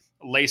actually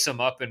lace them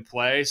up and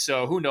play?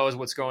 So who knows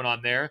what's going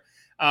on there?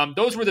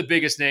 Those were the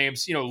biggest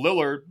names.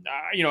 Lillard,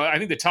 I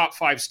think the top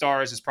 5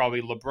 stars is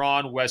probably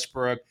LeBron,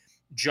 Westbrook,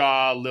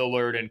 Ja,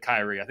 Lillard, and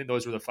Kyrie. I think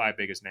those were the 5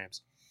 biggest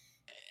names.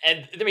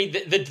 And I mean,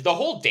 the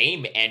whole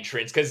Dame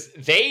entrance, because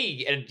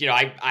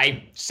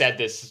I said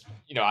this,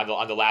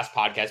 on the last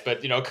podcast,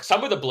 but,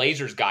 some of the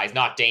Blazers guys,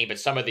 not Dame, but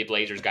some of the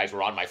Blazers guys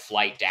were on my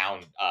flight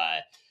down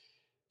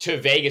to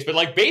Vegas. But,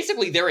 like,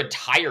 basically their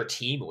entire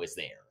team was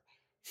there.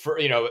 For,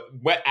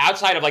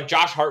 outside of, like,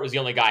 Josh Hart was the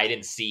only guy I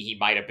didn't see. He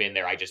might have been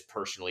there. I just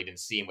personally didn't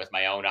see him with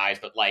my own eyes.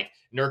 But, like,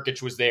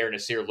 Nurkic was there,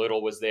 Nasir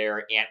Little was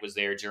there, Ant was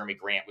there, Jeremy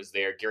Grant was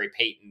there, Gary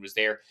Payton was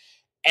there.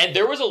 And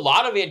there was a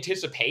lot of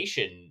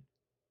anticipation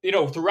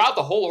throughout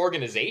the whole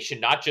organization,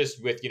 not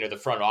just with, the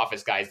front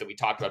office guys that we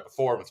talked about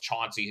before, with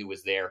Chauncey, who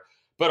was there,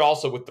 but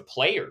also with the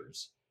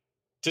players,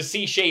 to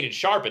see Shaded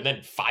Sharp. And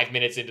then 5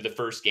 minutes into the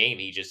first game,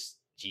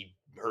 he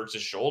hurts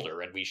his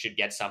shoulder, and we should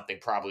get something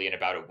probably in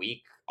about a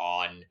week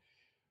on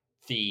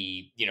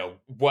the,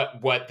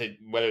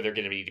 whether they're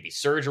going to need to be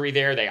surgery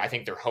there. I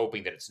think they're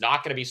hoping that it's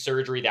not going to be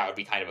surgery. That would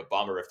be kind of a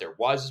bummer if there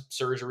was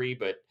surgery,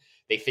 but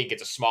they think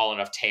it's a small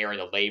enough tear in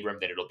the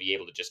labrum that it'll be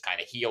able to just kind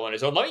of heal on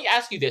its own. Let me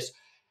ask you this.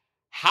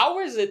 How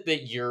is it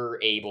that you're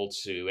able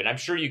to, and I'm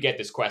sure you get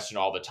this question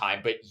all the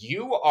time, but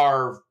you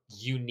are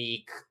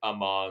unique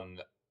among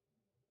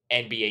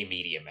NBA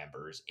media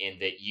members in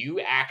that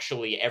you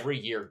actually every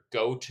year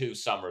go to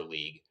Summer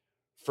League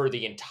for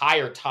the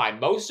entire time.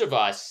 Most of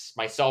us,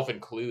 myself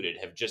included,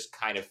 have just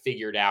kind of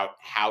figured out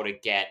how to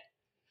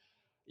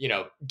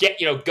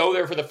go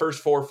there for the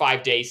first 4 or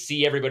 5 days,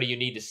 see everybody you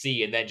need to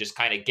see, and then just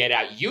kind of get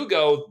out. You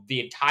go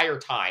the entire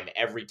time,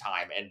 every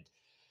time. And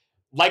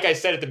like I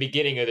said at the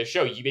beginning of the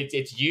show,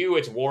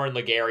 it's Warren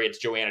Legary, it's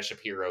Joanna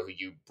Shapiro, who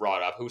you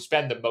brought up, who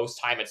spend the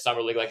most time at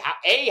Summer League. Like,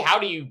 how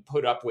do you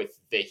put up with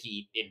the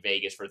heat in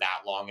Vegas for that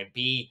long? And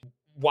B,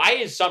 why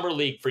is Summer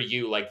League for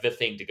you like the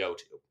thing to go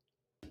to?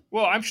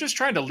 Well, I'm just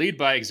trying to lead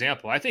by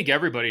example. I think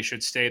everybody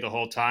should stay the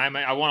whole time.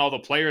 I want all the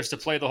players to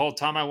play the whole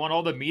time. I want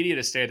all the media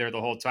to stay there the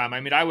whole time.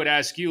 I mean, I would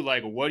ask you,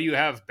 like, what do you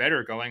have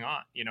better going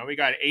on? We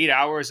got 8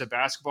 hours of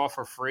basketball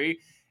for free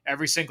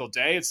every single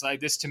day. It's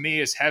like, this to me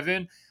is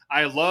heaven.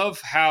 I love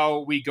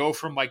how we go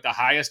from like the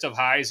highest of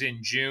highs in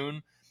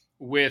June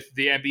with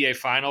the NBA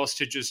finals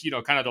to just,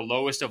 kind of the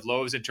lowest of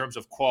lows in terms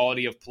of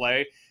quality of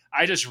play.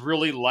 I just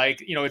really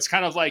like, it's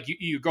kind of like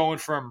you going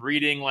from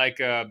reading like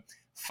a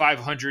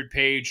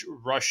 500-page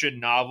Russian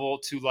novel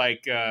to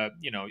like,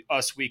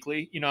 Us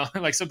Weekly,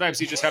 like sometimes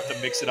you just have to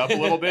mix it up a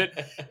little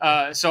bit.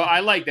 So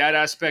I like that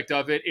aspect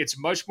of it. It's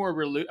much more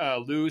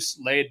loose,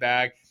 laid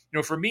back.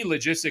 For me,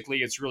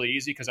 logistically, it's really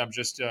easy because I'm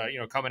just,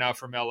 coming out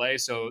from LA.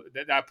 So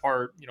that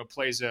part,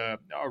 plays a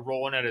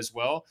role in it as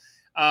well.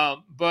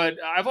 But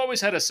I've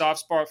always had a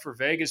soft spot for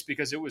Vegas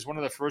because it was one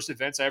of the first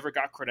events I ever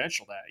got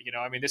credentialed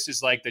at. This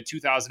is like the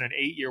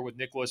 2008 year with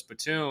Nicholas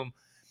Batum,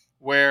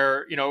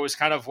 where, it was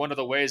kind of one of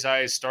the ways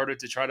I started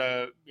to try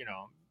to,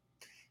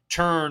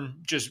 turn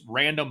just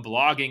random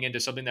blogging into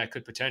something that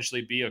could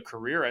potentially be a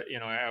career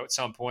at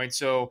some point.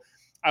 So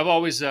I've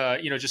always,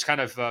 just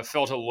kind of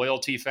felt a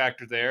loyalty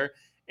factor there.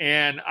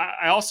 And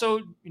I also,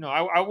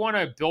 I want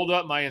to build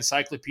up my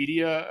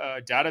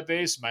encyclopedia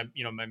database,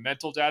 my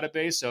mental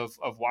database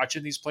of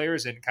watching these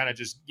players and kind of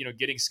just,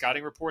 getting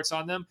scouting reports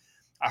on them.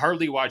 I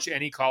hardly watch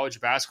any college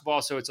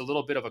basketball, so it's a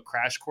little bit of a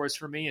crash course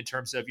for me in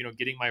terms of,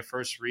 getting my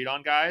first read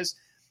on guys.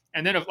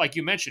 And then, like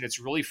you mentioned, it's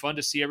really fun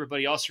to see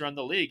everybody else around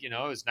the league.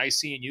 It's nice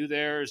seeing you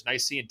there. It's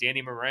nice seeing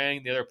Danny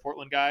Meringue, the other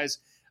Portland guys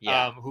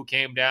who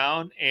came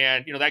down.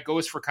 And, that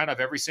goes for kind of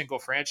every single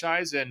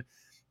franchise. And,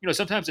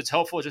 sometimes it's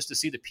helpful just to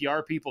see the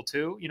PR people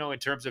too, in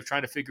terms of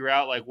trying to figure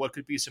out like what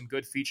could be some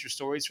good feature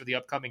stories for the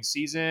upcoming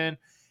season.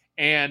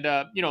 And,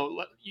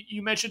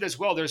 you mentioned as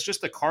well, there's just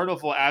the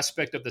carnival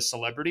aspect of the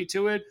celebrity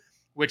to it,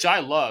 which I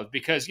love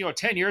because,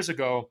 10 years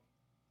ago,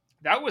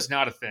 that was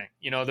not a thing.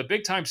 The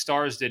big time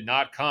stars did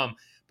not come,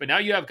 but now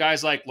you have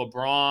guys like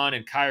LeBron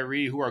and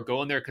Kyrie who are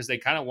going there because they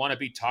kind of want to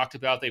be talked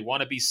about. They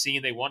want to be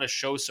seen. They want to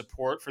show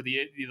support for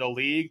the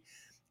league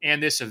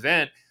and this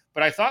event.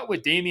 But I thought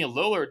with Damian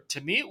Lillard,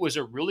 to me, it was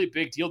a really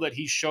big deal that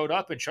he showed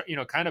up and,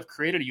 kind of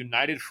created a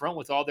united front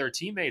with all their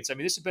teammates. I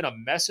mean, this has been a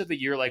mess of a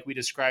year, like we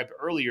described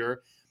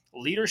earlier.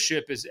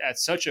 Leadership is at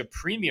such a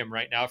premium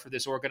right now for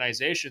this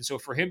organization. So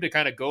for him to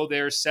kind of go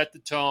there, set the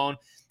tone,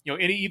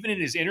 and even in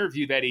his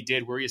interview that he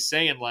did where he's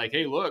saying like,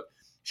 hey, look,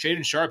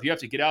 Shaden Sharp, you have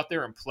to get out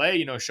there and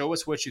play, show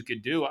us what you can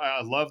do.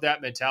 I love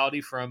that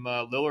mentality from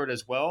Lillard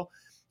as well.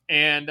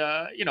 And,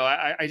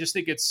 I just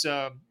think it's,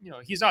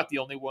 he's not the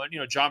only one.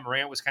 John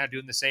Morant was kind of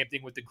doing the same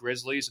thing with the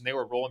Grizzlies, and they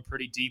were rolling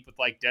pretty deep with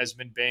like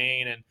Desmond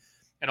Bane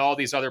and all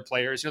these other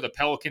players. The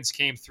Pelicans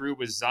came through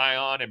with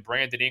Zion and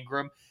Brandon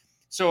Ingram.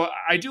 So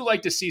I do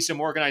like to see some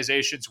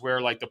organizations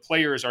where like the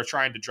players are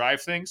trying to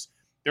drive things.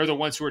 They're the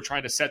ones who are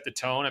trying to set the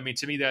tone. I mean,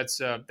 to me, that's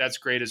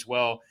great as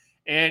well.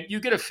 And you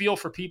get a feel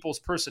for people's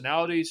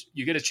personalities.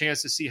 You get a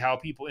chance to see how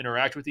people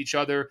interact with each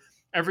other.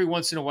 Every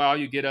once in a while,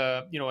 you get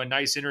a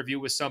nice interview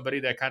with somebody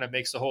that kind of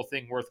makes the whole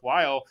thing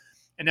worthwhile.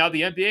 And now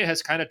the NBA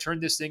has kind of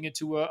turned this thing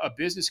into a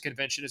business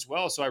convention as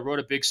well. So I wrote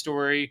a big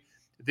story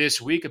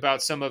this week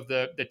about some of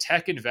the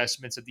tech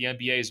investments that the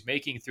NBA is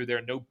making through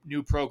their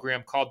new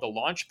program called the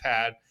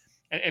Launchpad.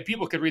 And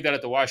people could read that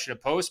at the Washington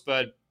Post,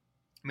 but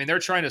I mean, they're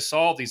trying to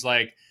solve these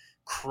like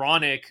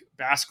chronic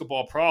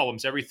basketball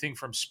problems, everything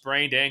from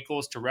sprained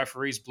ankles to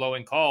referees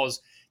blowing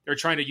calls. They're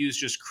trying to use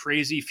just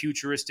crazy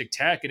futuristic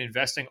tech and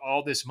investing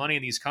all this money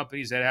in these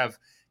companies that have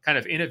kind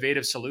of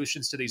innovative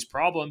solutions to these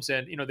problems.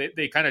 And,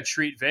 they kind of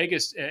treat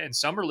Vegas and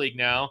Summer League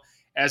now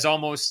as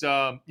almost,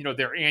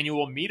 their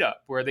annual meetup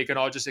where they can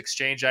all just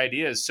exchange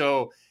ideas.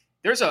 So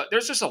there's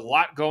just a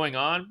lot going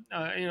on.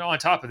 On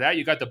top of that,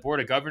 you got the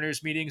Board of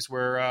Governors meetings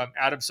where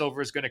Adam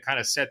Silver is going to kind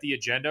of set the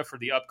agenda for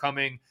the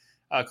upcoming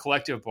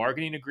collective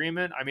bargaining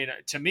agreement. I mean,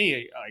 to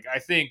me, like I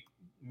think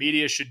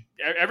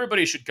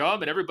everybody should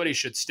come and everybody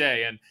should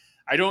stay. And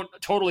I don't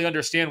totally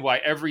understand why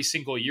every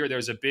single year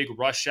there's a big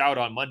rush out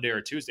on Monday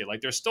or Tuesday.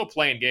 Like they're still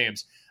playing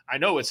games. I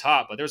know it's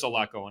hot, but there's a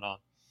lot going on.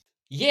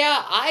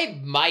 Yeah,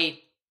 I might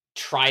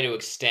try to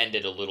extend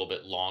it a little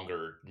bit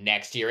longer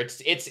next year.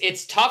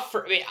 It's tough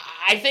for. I mean,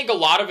 I think a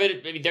lot of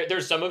it. I mean,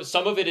 there's some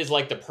of it is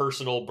like the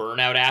personal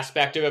burnout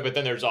aspect of it, but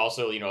then there's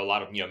also a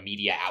lot of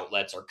media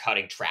outlets are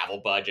cutting travel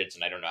budgets,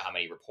 and I don't know how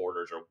many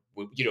reporters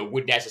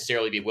would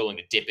necessarily be willing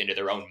to dip into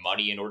their own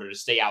money in order to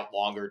stay out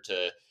longer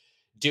to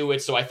do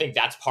it. So I think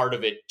that's part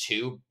of it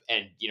too.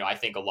 And I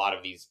think a lot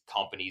of these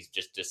companies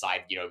just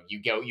decide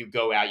you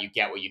go out, you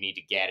get what you need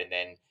to get, and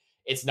then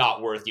it's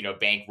not worth,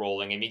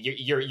 bankrolling. I mean,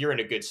 you're in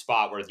a good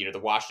spot where, the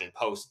Washington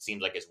Post, it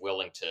seems like, is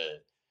willing to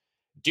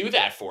do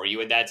that for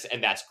you. And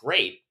that's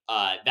great.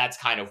 That's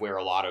kind of where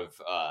a lot of,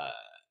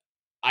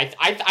 I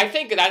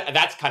think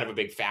that's kind of a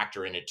big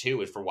factor in it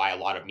too, is for why a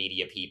lot of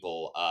media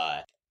people,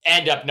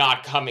 end up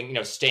not coming,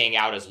 staying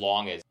out as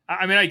long as.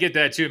 I mean, I get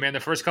that too, man. The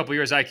first couple of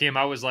years I came,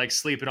 I was like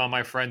sleeping on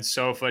my friend's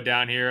sofa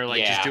down here,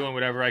 like just doing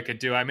whatever I could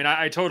do. I mean,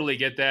 I totally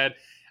get that.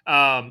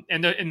 And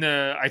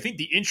I think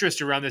the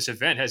interest around this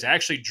event has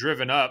actually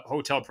driven up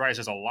hotel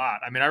prices a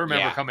lot. I mean, I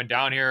remember coming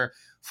down here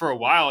for a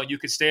while and you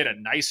could stay at a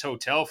nice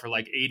hotel for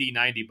like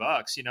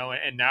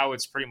 $80-$90, and now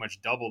it's pretty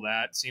much double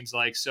that, it seems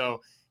like.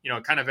 So,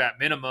 kind of at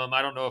minimum.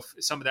 I don't know if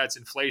some of that's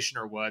inflation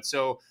or what.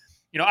 So,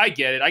 I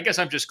get it. I guess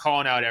I'm just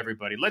calling out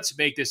everybody. Let's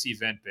make this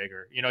event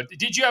bigger.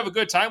 Did you have a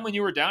good time when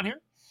you were down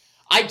here?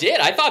 I did.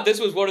 I thought this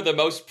was one of the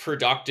most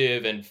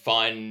productive and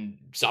fun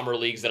summer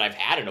leagues that I've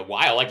had in a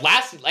while.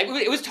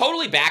 It was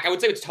totally back. I would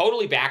say it's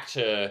totally back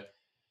to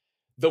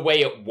the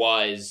way it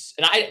was.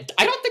 And I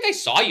don't think I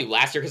saw you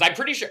last year because I'm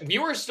pretty sure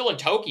you were still in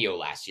Tokyo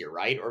last year,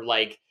 right? Or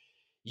like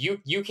you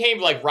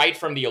came like right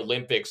from the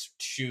Olympics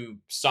to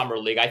summer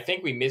league. I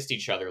think we missed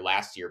each other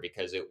last year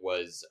because it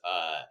was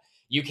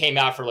you came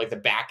out for like the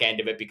back end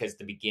of it because at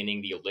the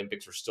beginning the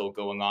Olympics were still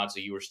going on,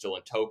 so you were still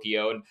in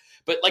Tokyo.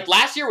 But like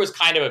last year was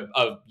kind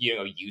of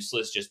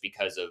useless just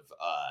because of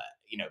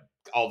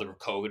all the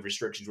COVID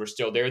restrictions were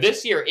still there.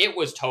 This year it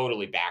was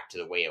totally back to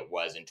the way it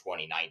was in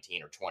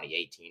 2019 or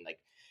 2018, like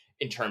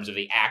in terms of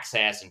the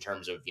access, in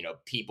terms of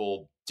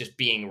people just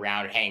being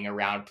around, hanging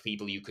around,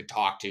 people you could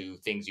talk to,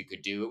 things you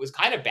could do. It was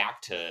kind of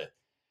back to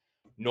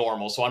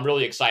normal. So I'm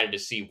really excited to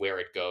see where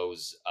it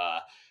goes.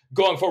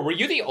 Going forward, were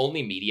you the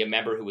only media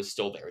member who was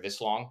still there this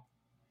long?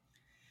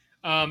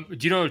 Do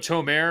you know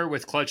Tomer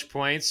with Clutch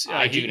Points?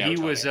 I do know. He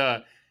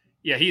Tomer.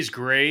 Was, he's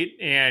great,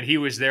 and he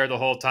was there the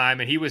whole time.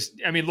 And he was,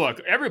 I mean, look,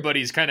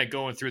 everybody's kind of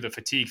going through the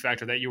fatigue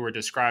factor that you were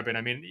describing.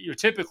 I mean,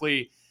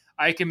 typically,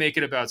 I can make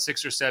it about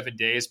 6 or 7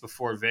 days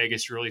before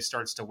Vegas really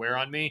starts to wear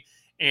on me.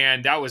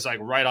 And that was like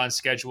right on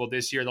schedule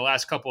this year. The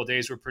last couple of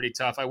days were pretty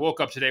tough. I woke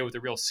up today with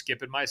a real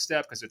skip in my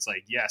step because it's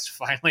like, yes,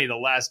 finally the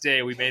last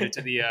day we made it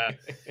to the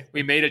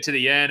we made it to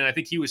the end. And I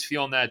think he was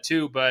feeling that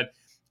too. But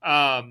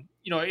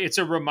it's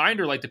a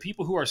reminder, like the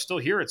people who are still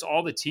here, it's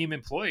all the team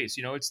employees.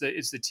 It's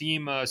the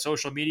team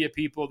social media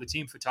people, the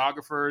team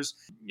photographers.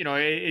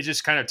 It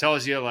just kind of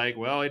tells you like,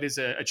 well, it is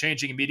a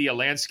changing media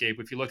landscape.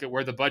 If you look at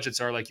where the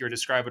budgets are, like you were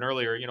describing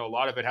earlier, a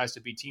lot of it has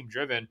to be team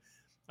driven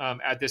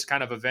at this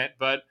kind of event.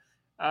 But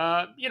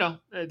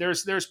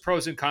there's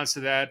pros and cons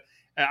to that.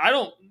 I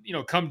don't,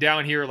 come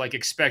down here like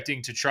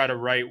expecting to try to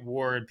write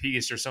War and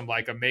Peace or some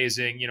like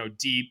amazing,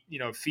 deep,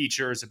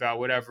 features about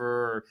whatever.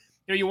 Or,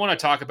 you want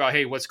to talk about,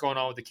 hey, what's going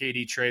on with the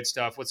KD trade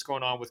stuff? What's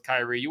going on with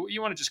Kyrie?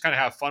 You want to just kind of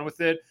have fun with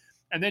it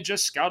and then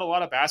just scout a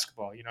lot of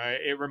basketball.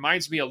 It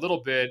reminds me a little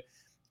bit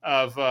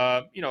of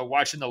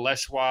watching the Les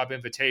Schwab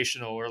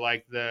Invitational or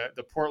like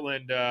the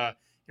Portland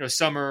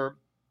summer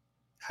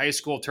high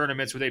school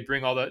tournaments where they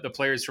bring all the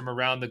players from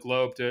around the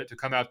globe to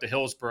come out to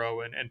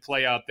Hillsborough and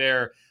play out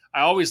there.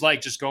 I always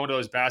like just going to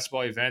those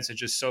basketball events and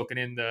just soaking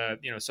in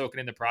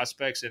the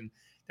prospects. And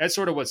that's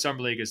sort of what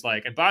Summer League is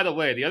like. And by the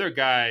way, the other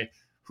guy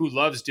who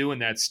loves doing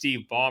that,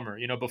 Steve Ballmer,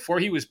 before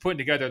he was putting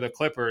together the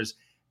Clippers,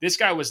 this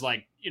guy was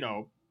like,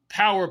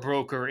 power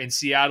broker in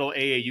Seattle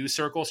AAU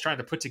circles trying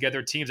to put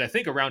together teams, I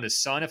think around his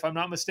son, if I'm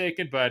not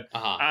mistaken, but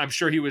I'm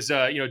sure he was,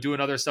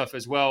 doing other stuff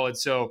as well. And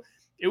so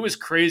it was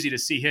crazy to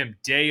see him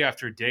day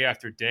after day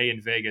after day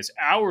in Vegas,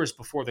 hours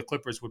before the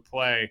Clippers would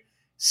play,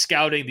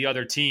 scouting the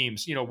other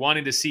teams,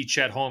 wanting to see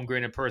Chet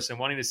Holmgren in person,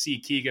 wanting to see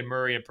Keegan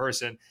Murray in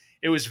person.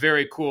 It was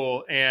very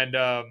cool. And,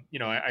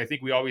 I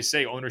think we always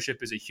say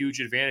ownership is a huge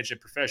advantage in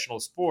professional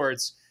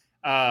sports.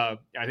 I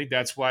think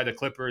that's why the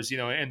Clippers,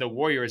 and the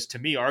Warriors, to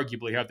me,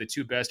 arguably have the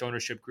two best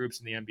ownership groups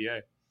in the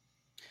NBA.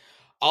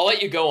 I'll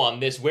let you go on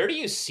this. Where do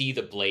you see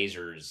the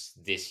Blazers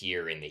this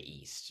year in the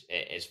East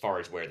as far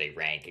as where they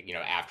rank,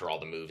 after all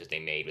the moves that they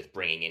made with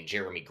bringing in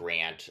Jeremy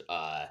Grant,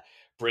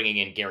 bringing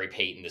in Gary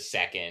Payton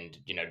II,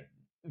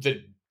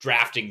 the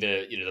drafting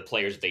the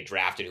players that they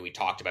drafted who we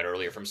talked about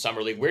earlier from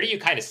Summer League? Where do you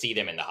kind of see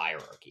them in the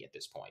hierarchy at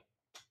this point?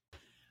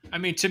 I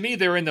mean, to me,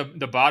 they're in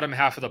the bottom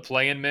half of the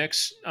play-in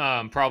mix,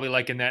 probably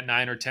like in that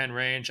 9 or 10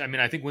 range. I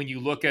mean, I think when you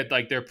look at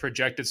like their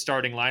projected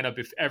starting lineup,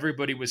 if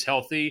everybody was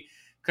healthy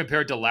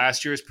compared to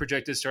last year's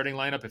projected starting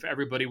lineup, if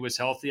everybody was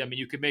healthy, I mean,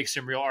 you could make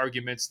some real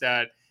arguments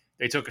that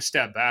they took a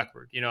step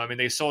backward. I mean,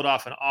 they sold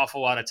off an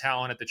awful lot of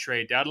talent at the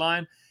trade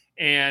deadline,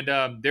 and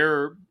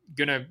they're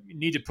going to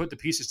need to put the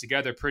pieces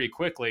together pretty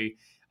quickly.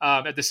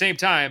 At the same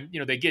time,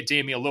 they get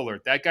Damian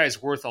Lillard. That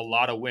guy's worth a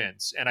lot of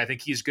wins, and I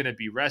think he's going to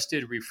be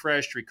rested,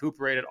 refreshed,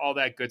 recuperated, all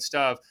that good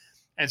stuff.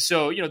 And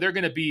so, they're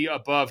going to be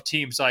above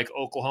teams like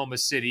Oklahoma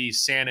City,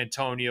 San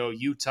Antonio,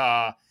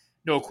 Utah,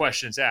 no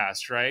questions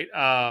asked, right?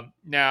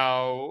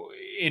 Now,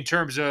 in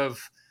terms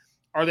of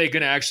are they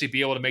going to actually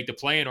be able to make the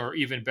play-in or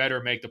even better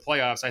make the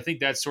playoffs, I think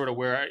that's sort of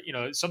where,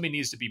 something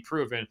needs to be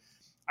proven.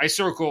 I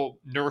circle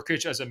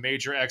Nurkic as a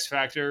major X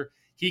factor.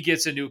 He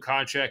gets a new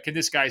contract. Can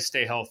this guy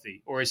stay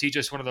healthy? Or is he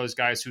just one of those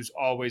guys who's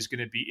always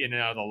going to be in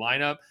and out of the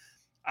lineup?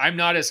 I'm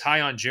not as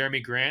high on Jeremy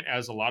Grant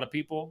as a lot of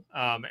people.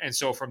 And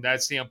so from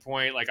that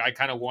standpoint, like I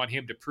kind of want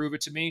him to prove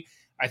it to me.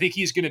 I think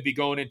he's going to be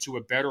going into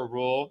a better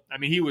role. I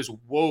mean, he was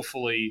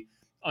woefully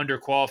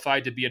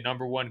underqualified to be a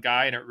number one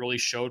guy, and it really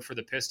showed for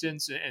the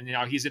Pistons. And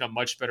now he's in a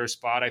much better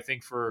spot, I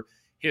think, for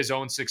his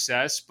own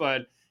success.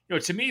 But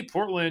to me,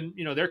 Portland,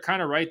 they're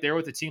kind of right there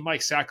with a team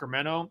like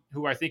Sacramento,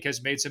 who I think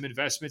has made some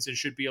investments and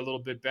should be a little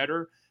bit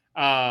better.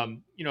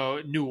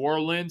 New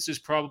Orleans is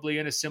probably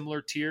in a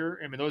similar tier.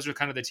 I mean, those are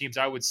kind of the teams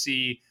I would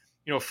see,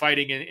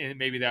 fighting in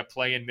maybe that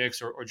play-in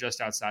mix or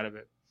just outside of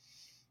it.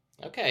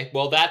 Okay,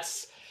 well,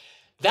 that's.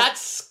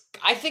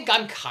 I think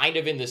I'm kind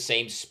of in the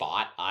same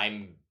spot.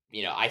 I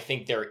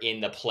think they're in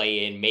the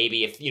play-in.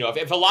 Maybe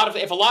if a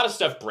lot of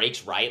stuff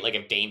breaks right, like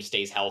if Dame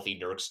stays healthy,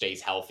 Nurk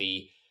stays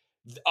healthy.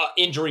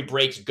 Injury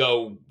breaks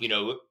go,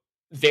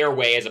 their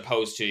way as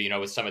opposed to,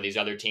 with some of these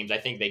other teams. I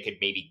think they could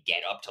maybe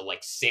get up to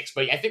like 6,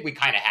 but I think we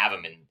kind of have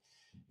them in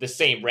the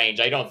same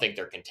range. I don't think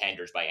they're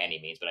contenders by any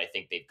means, but I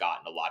think they've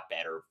gotten a lot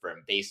better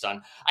based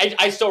on,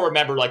 I still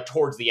remember like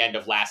towards the end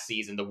of last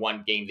season, the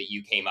one game that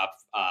you came up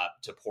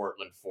to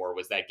Portland for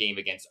was that game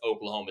against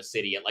Oklahoma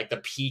City at like the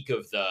peak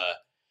of the,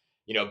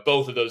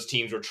 both of those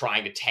teams were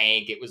trying to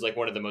tank. It was like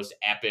one of the most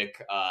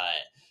epic,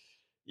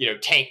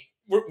 tank.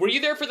 Were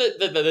you there for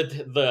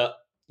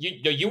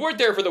you weren't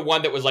there for the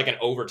one that was like an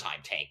overtime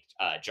tank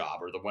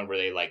job, or the one where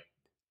they like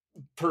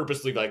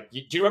purposely do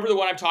you remember the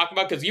one I'm talking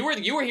about? Because you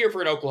were here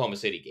for an Oklahoma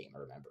City game, I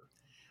remember.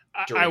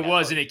 I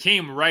was, and it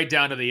came right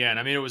down to the end.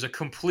 I mean, it was a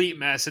complete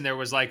mess, and there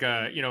was like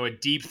a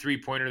deep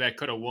 3-pointer that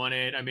could have won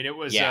it. I mean,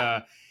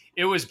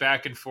 it was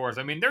back and forth.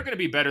 I mean, they're going to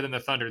be better than the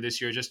Thunder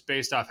this year just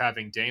based off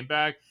having Dame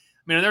back.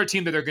 I mean, another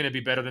team that they're going to be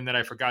better than that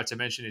I forgot to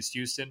mention is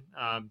Houston.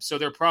 So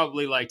they're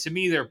probably like, to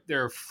me,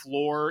 their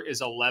floor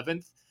is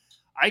 11th.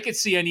 I could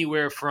see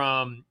anywhere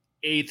from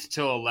 8th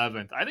to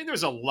 11th. I think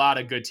there's a lot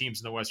of good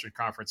teams in the Western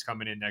Conference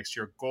coming in next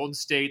year. Golden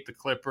State, the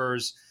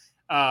Clippers,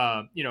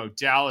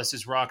 Dallas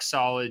is rock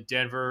solid.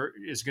 Denver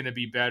is going to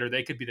be better.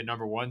 They could be the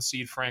number 1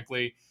 seed,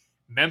 frankly.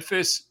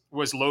 Memphis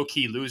was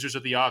low-key losers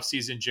of the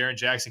offseason. Jaren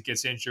Jackson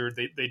gets injured.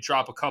 They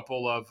drop a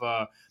couple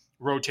of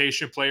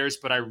rotation players,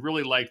 but I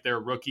really like their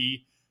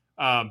rookie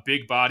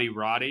big body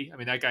Roddy. I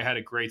mean, that guy had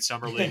a great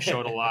summer league,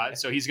 showed a lot.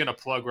 So he's going to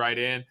plug right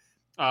in.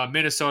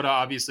 Minnesota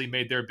obviously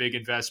made their big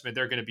investment.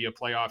 They're going to be a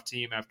playoff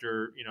team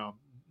after,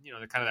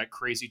 the kind of that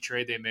crazy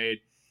trade they made.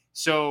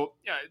 So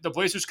the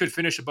Blazers could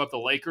finish above the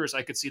Lakers.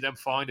 I could see them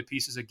falling to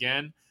pieces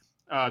again.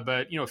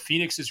 But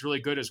Phoenix is really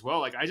good as well.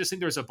 Like, I just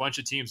think there's a bunch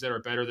of teams that are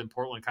better than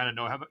Portland, kind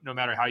of no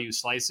matter how you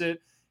slice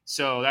it.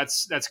 So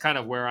that's kind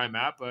of where I'm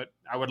at, but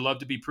I would love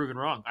to be proven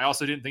wrong. I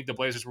also didn't think the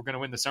Blazers were going to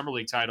win the summer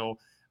league title.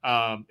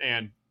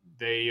 And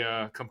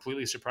they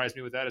completely surprised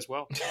me with that as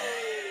well.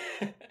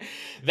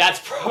 That's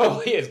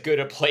probably as good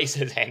a place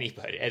as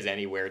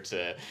anywhere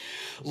to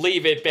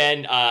leave it,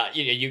 Ben.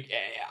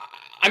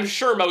 I'm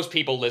sure most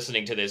people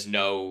listening to this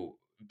know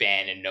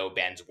Ben and know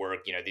Ben's work.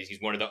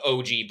 He's one of the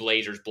OG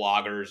Blazers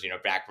bloggers,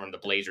 back from the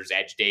Blazers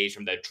Edge days,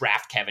 from the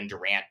draft Kevin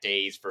Durant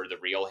days for the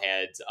Real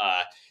Heads,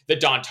 the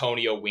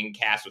D'Antonio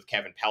Wingcast with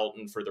Kevin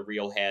Pelton for the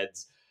Real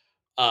Heads.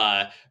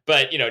 But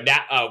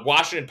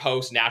Washington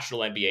Post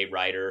national NBA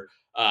writer,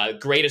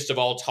 Greatest of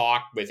All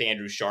Talk with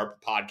Andrew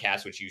Sharp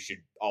podcast, which you should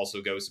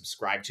also go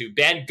subscribe to.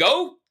 Ben,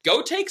 go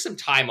take some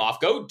time off.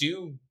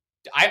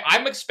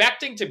 I'm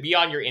expecting to be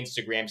on your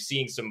Instagram,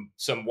 seeing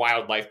some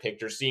wildlife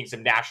pictures, seeing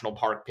some national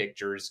park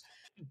pictures.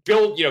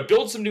 Build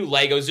some new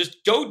Legos.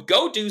 Just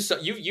go do so.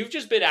 You've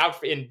just been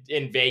out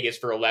in Vegas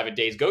for 11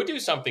 days. Go do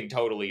something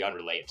totally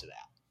unrelated to that.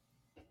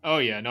 Oh,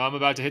 yeah. No, I'm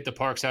about to hit the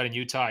parks out in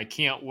Utah. I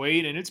can't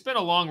wait. And it's been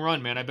a long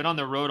run, man. I've been on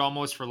the road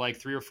almost for like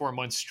 3 or 4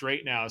 months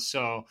straight now.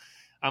 So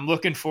I'm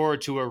looking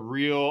forward to a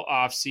real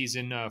off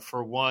season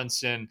for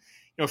once. And,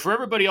 for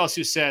everybody else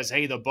who says,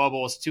 hey,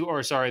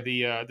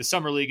 the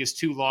summer league is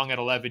too long at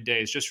 11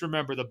 days. Just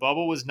remember the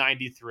bubble was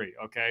 93.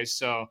 Okay.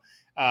 So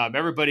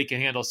everybody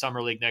can handle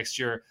summer league next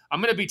year.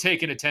 I'm going to be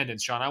taking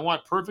attendance, Sean. I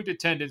want perfect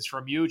attendance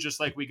from you, just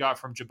like we got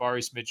from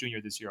Jabari Smith Jr.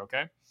 this year.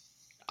 Okay.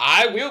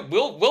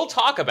 We'll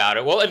talk about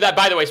it. Well,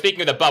 by the way,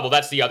 speaking of the bubble,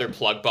 that's the other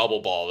plug,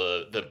 Bubble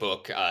Ball, the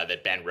book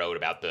that Ben wrote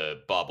about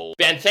the bubble.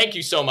 Ben, thank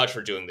you so much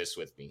for doing this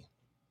with me.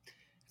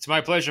 It's my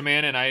pleasure,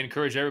 man, and I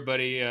encourage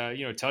everybody,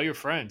 tell your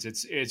friends.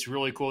 It's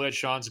really cool that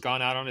Sean's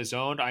gone out on his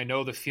own. I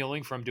know the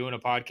feeling from doing a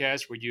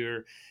podcast where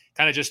you're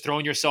kind of just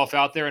throwing yourself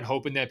out there and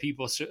hoping that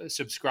people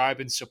subscribe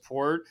and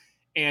support.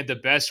 And the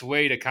best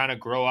way to kind of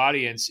grow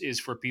audience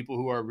is for people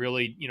who are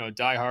really,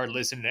 diehard,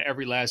 listening to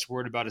every last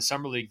word about a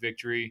summer league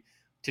victory,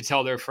 to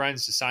tell their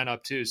friends to sign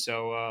up too.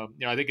 So,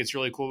 I think it's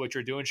really cool what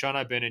you're doing, Sean.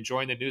 I've been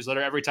enjoying the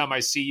newsletter. Every time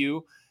I see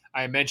you,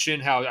 I mention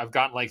how I've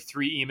gotten like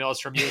 3 emails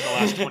from you in the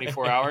last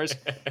 24 hours.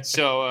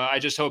 So I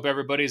just hope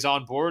everybody's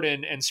on board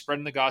and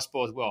spreading the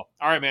gospel as well.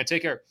 All right, man.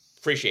 Take care.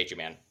 Appreciate you,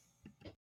 man.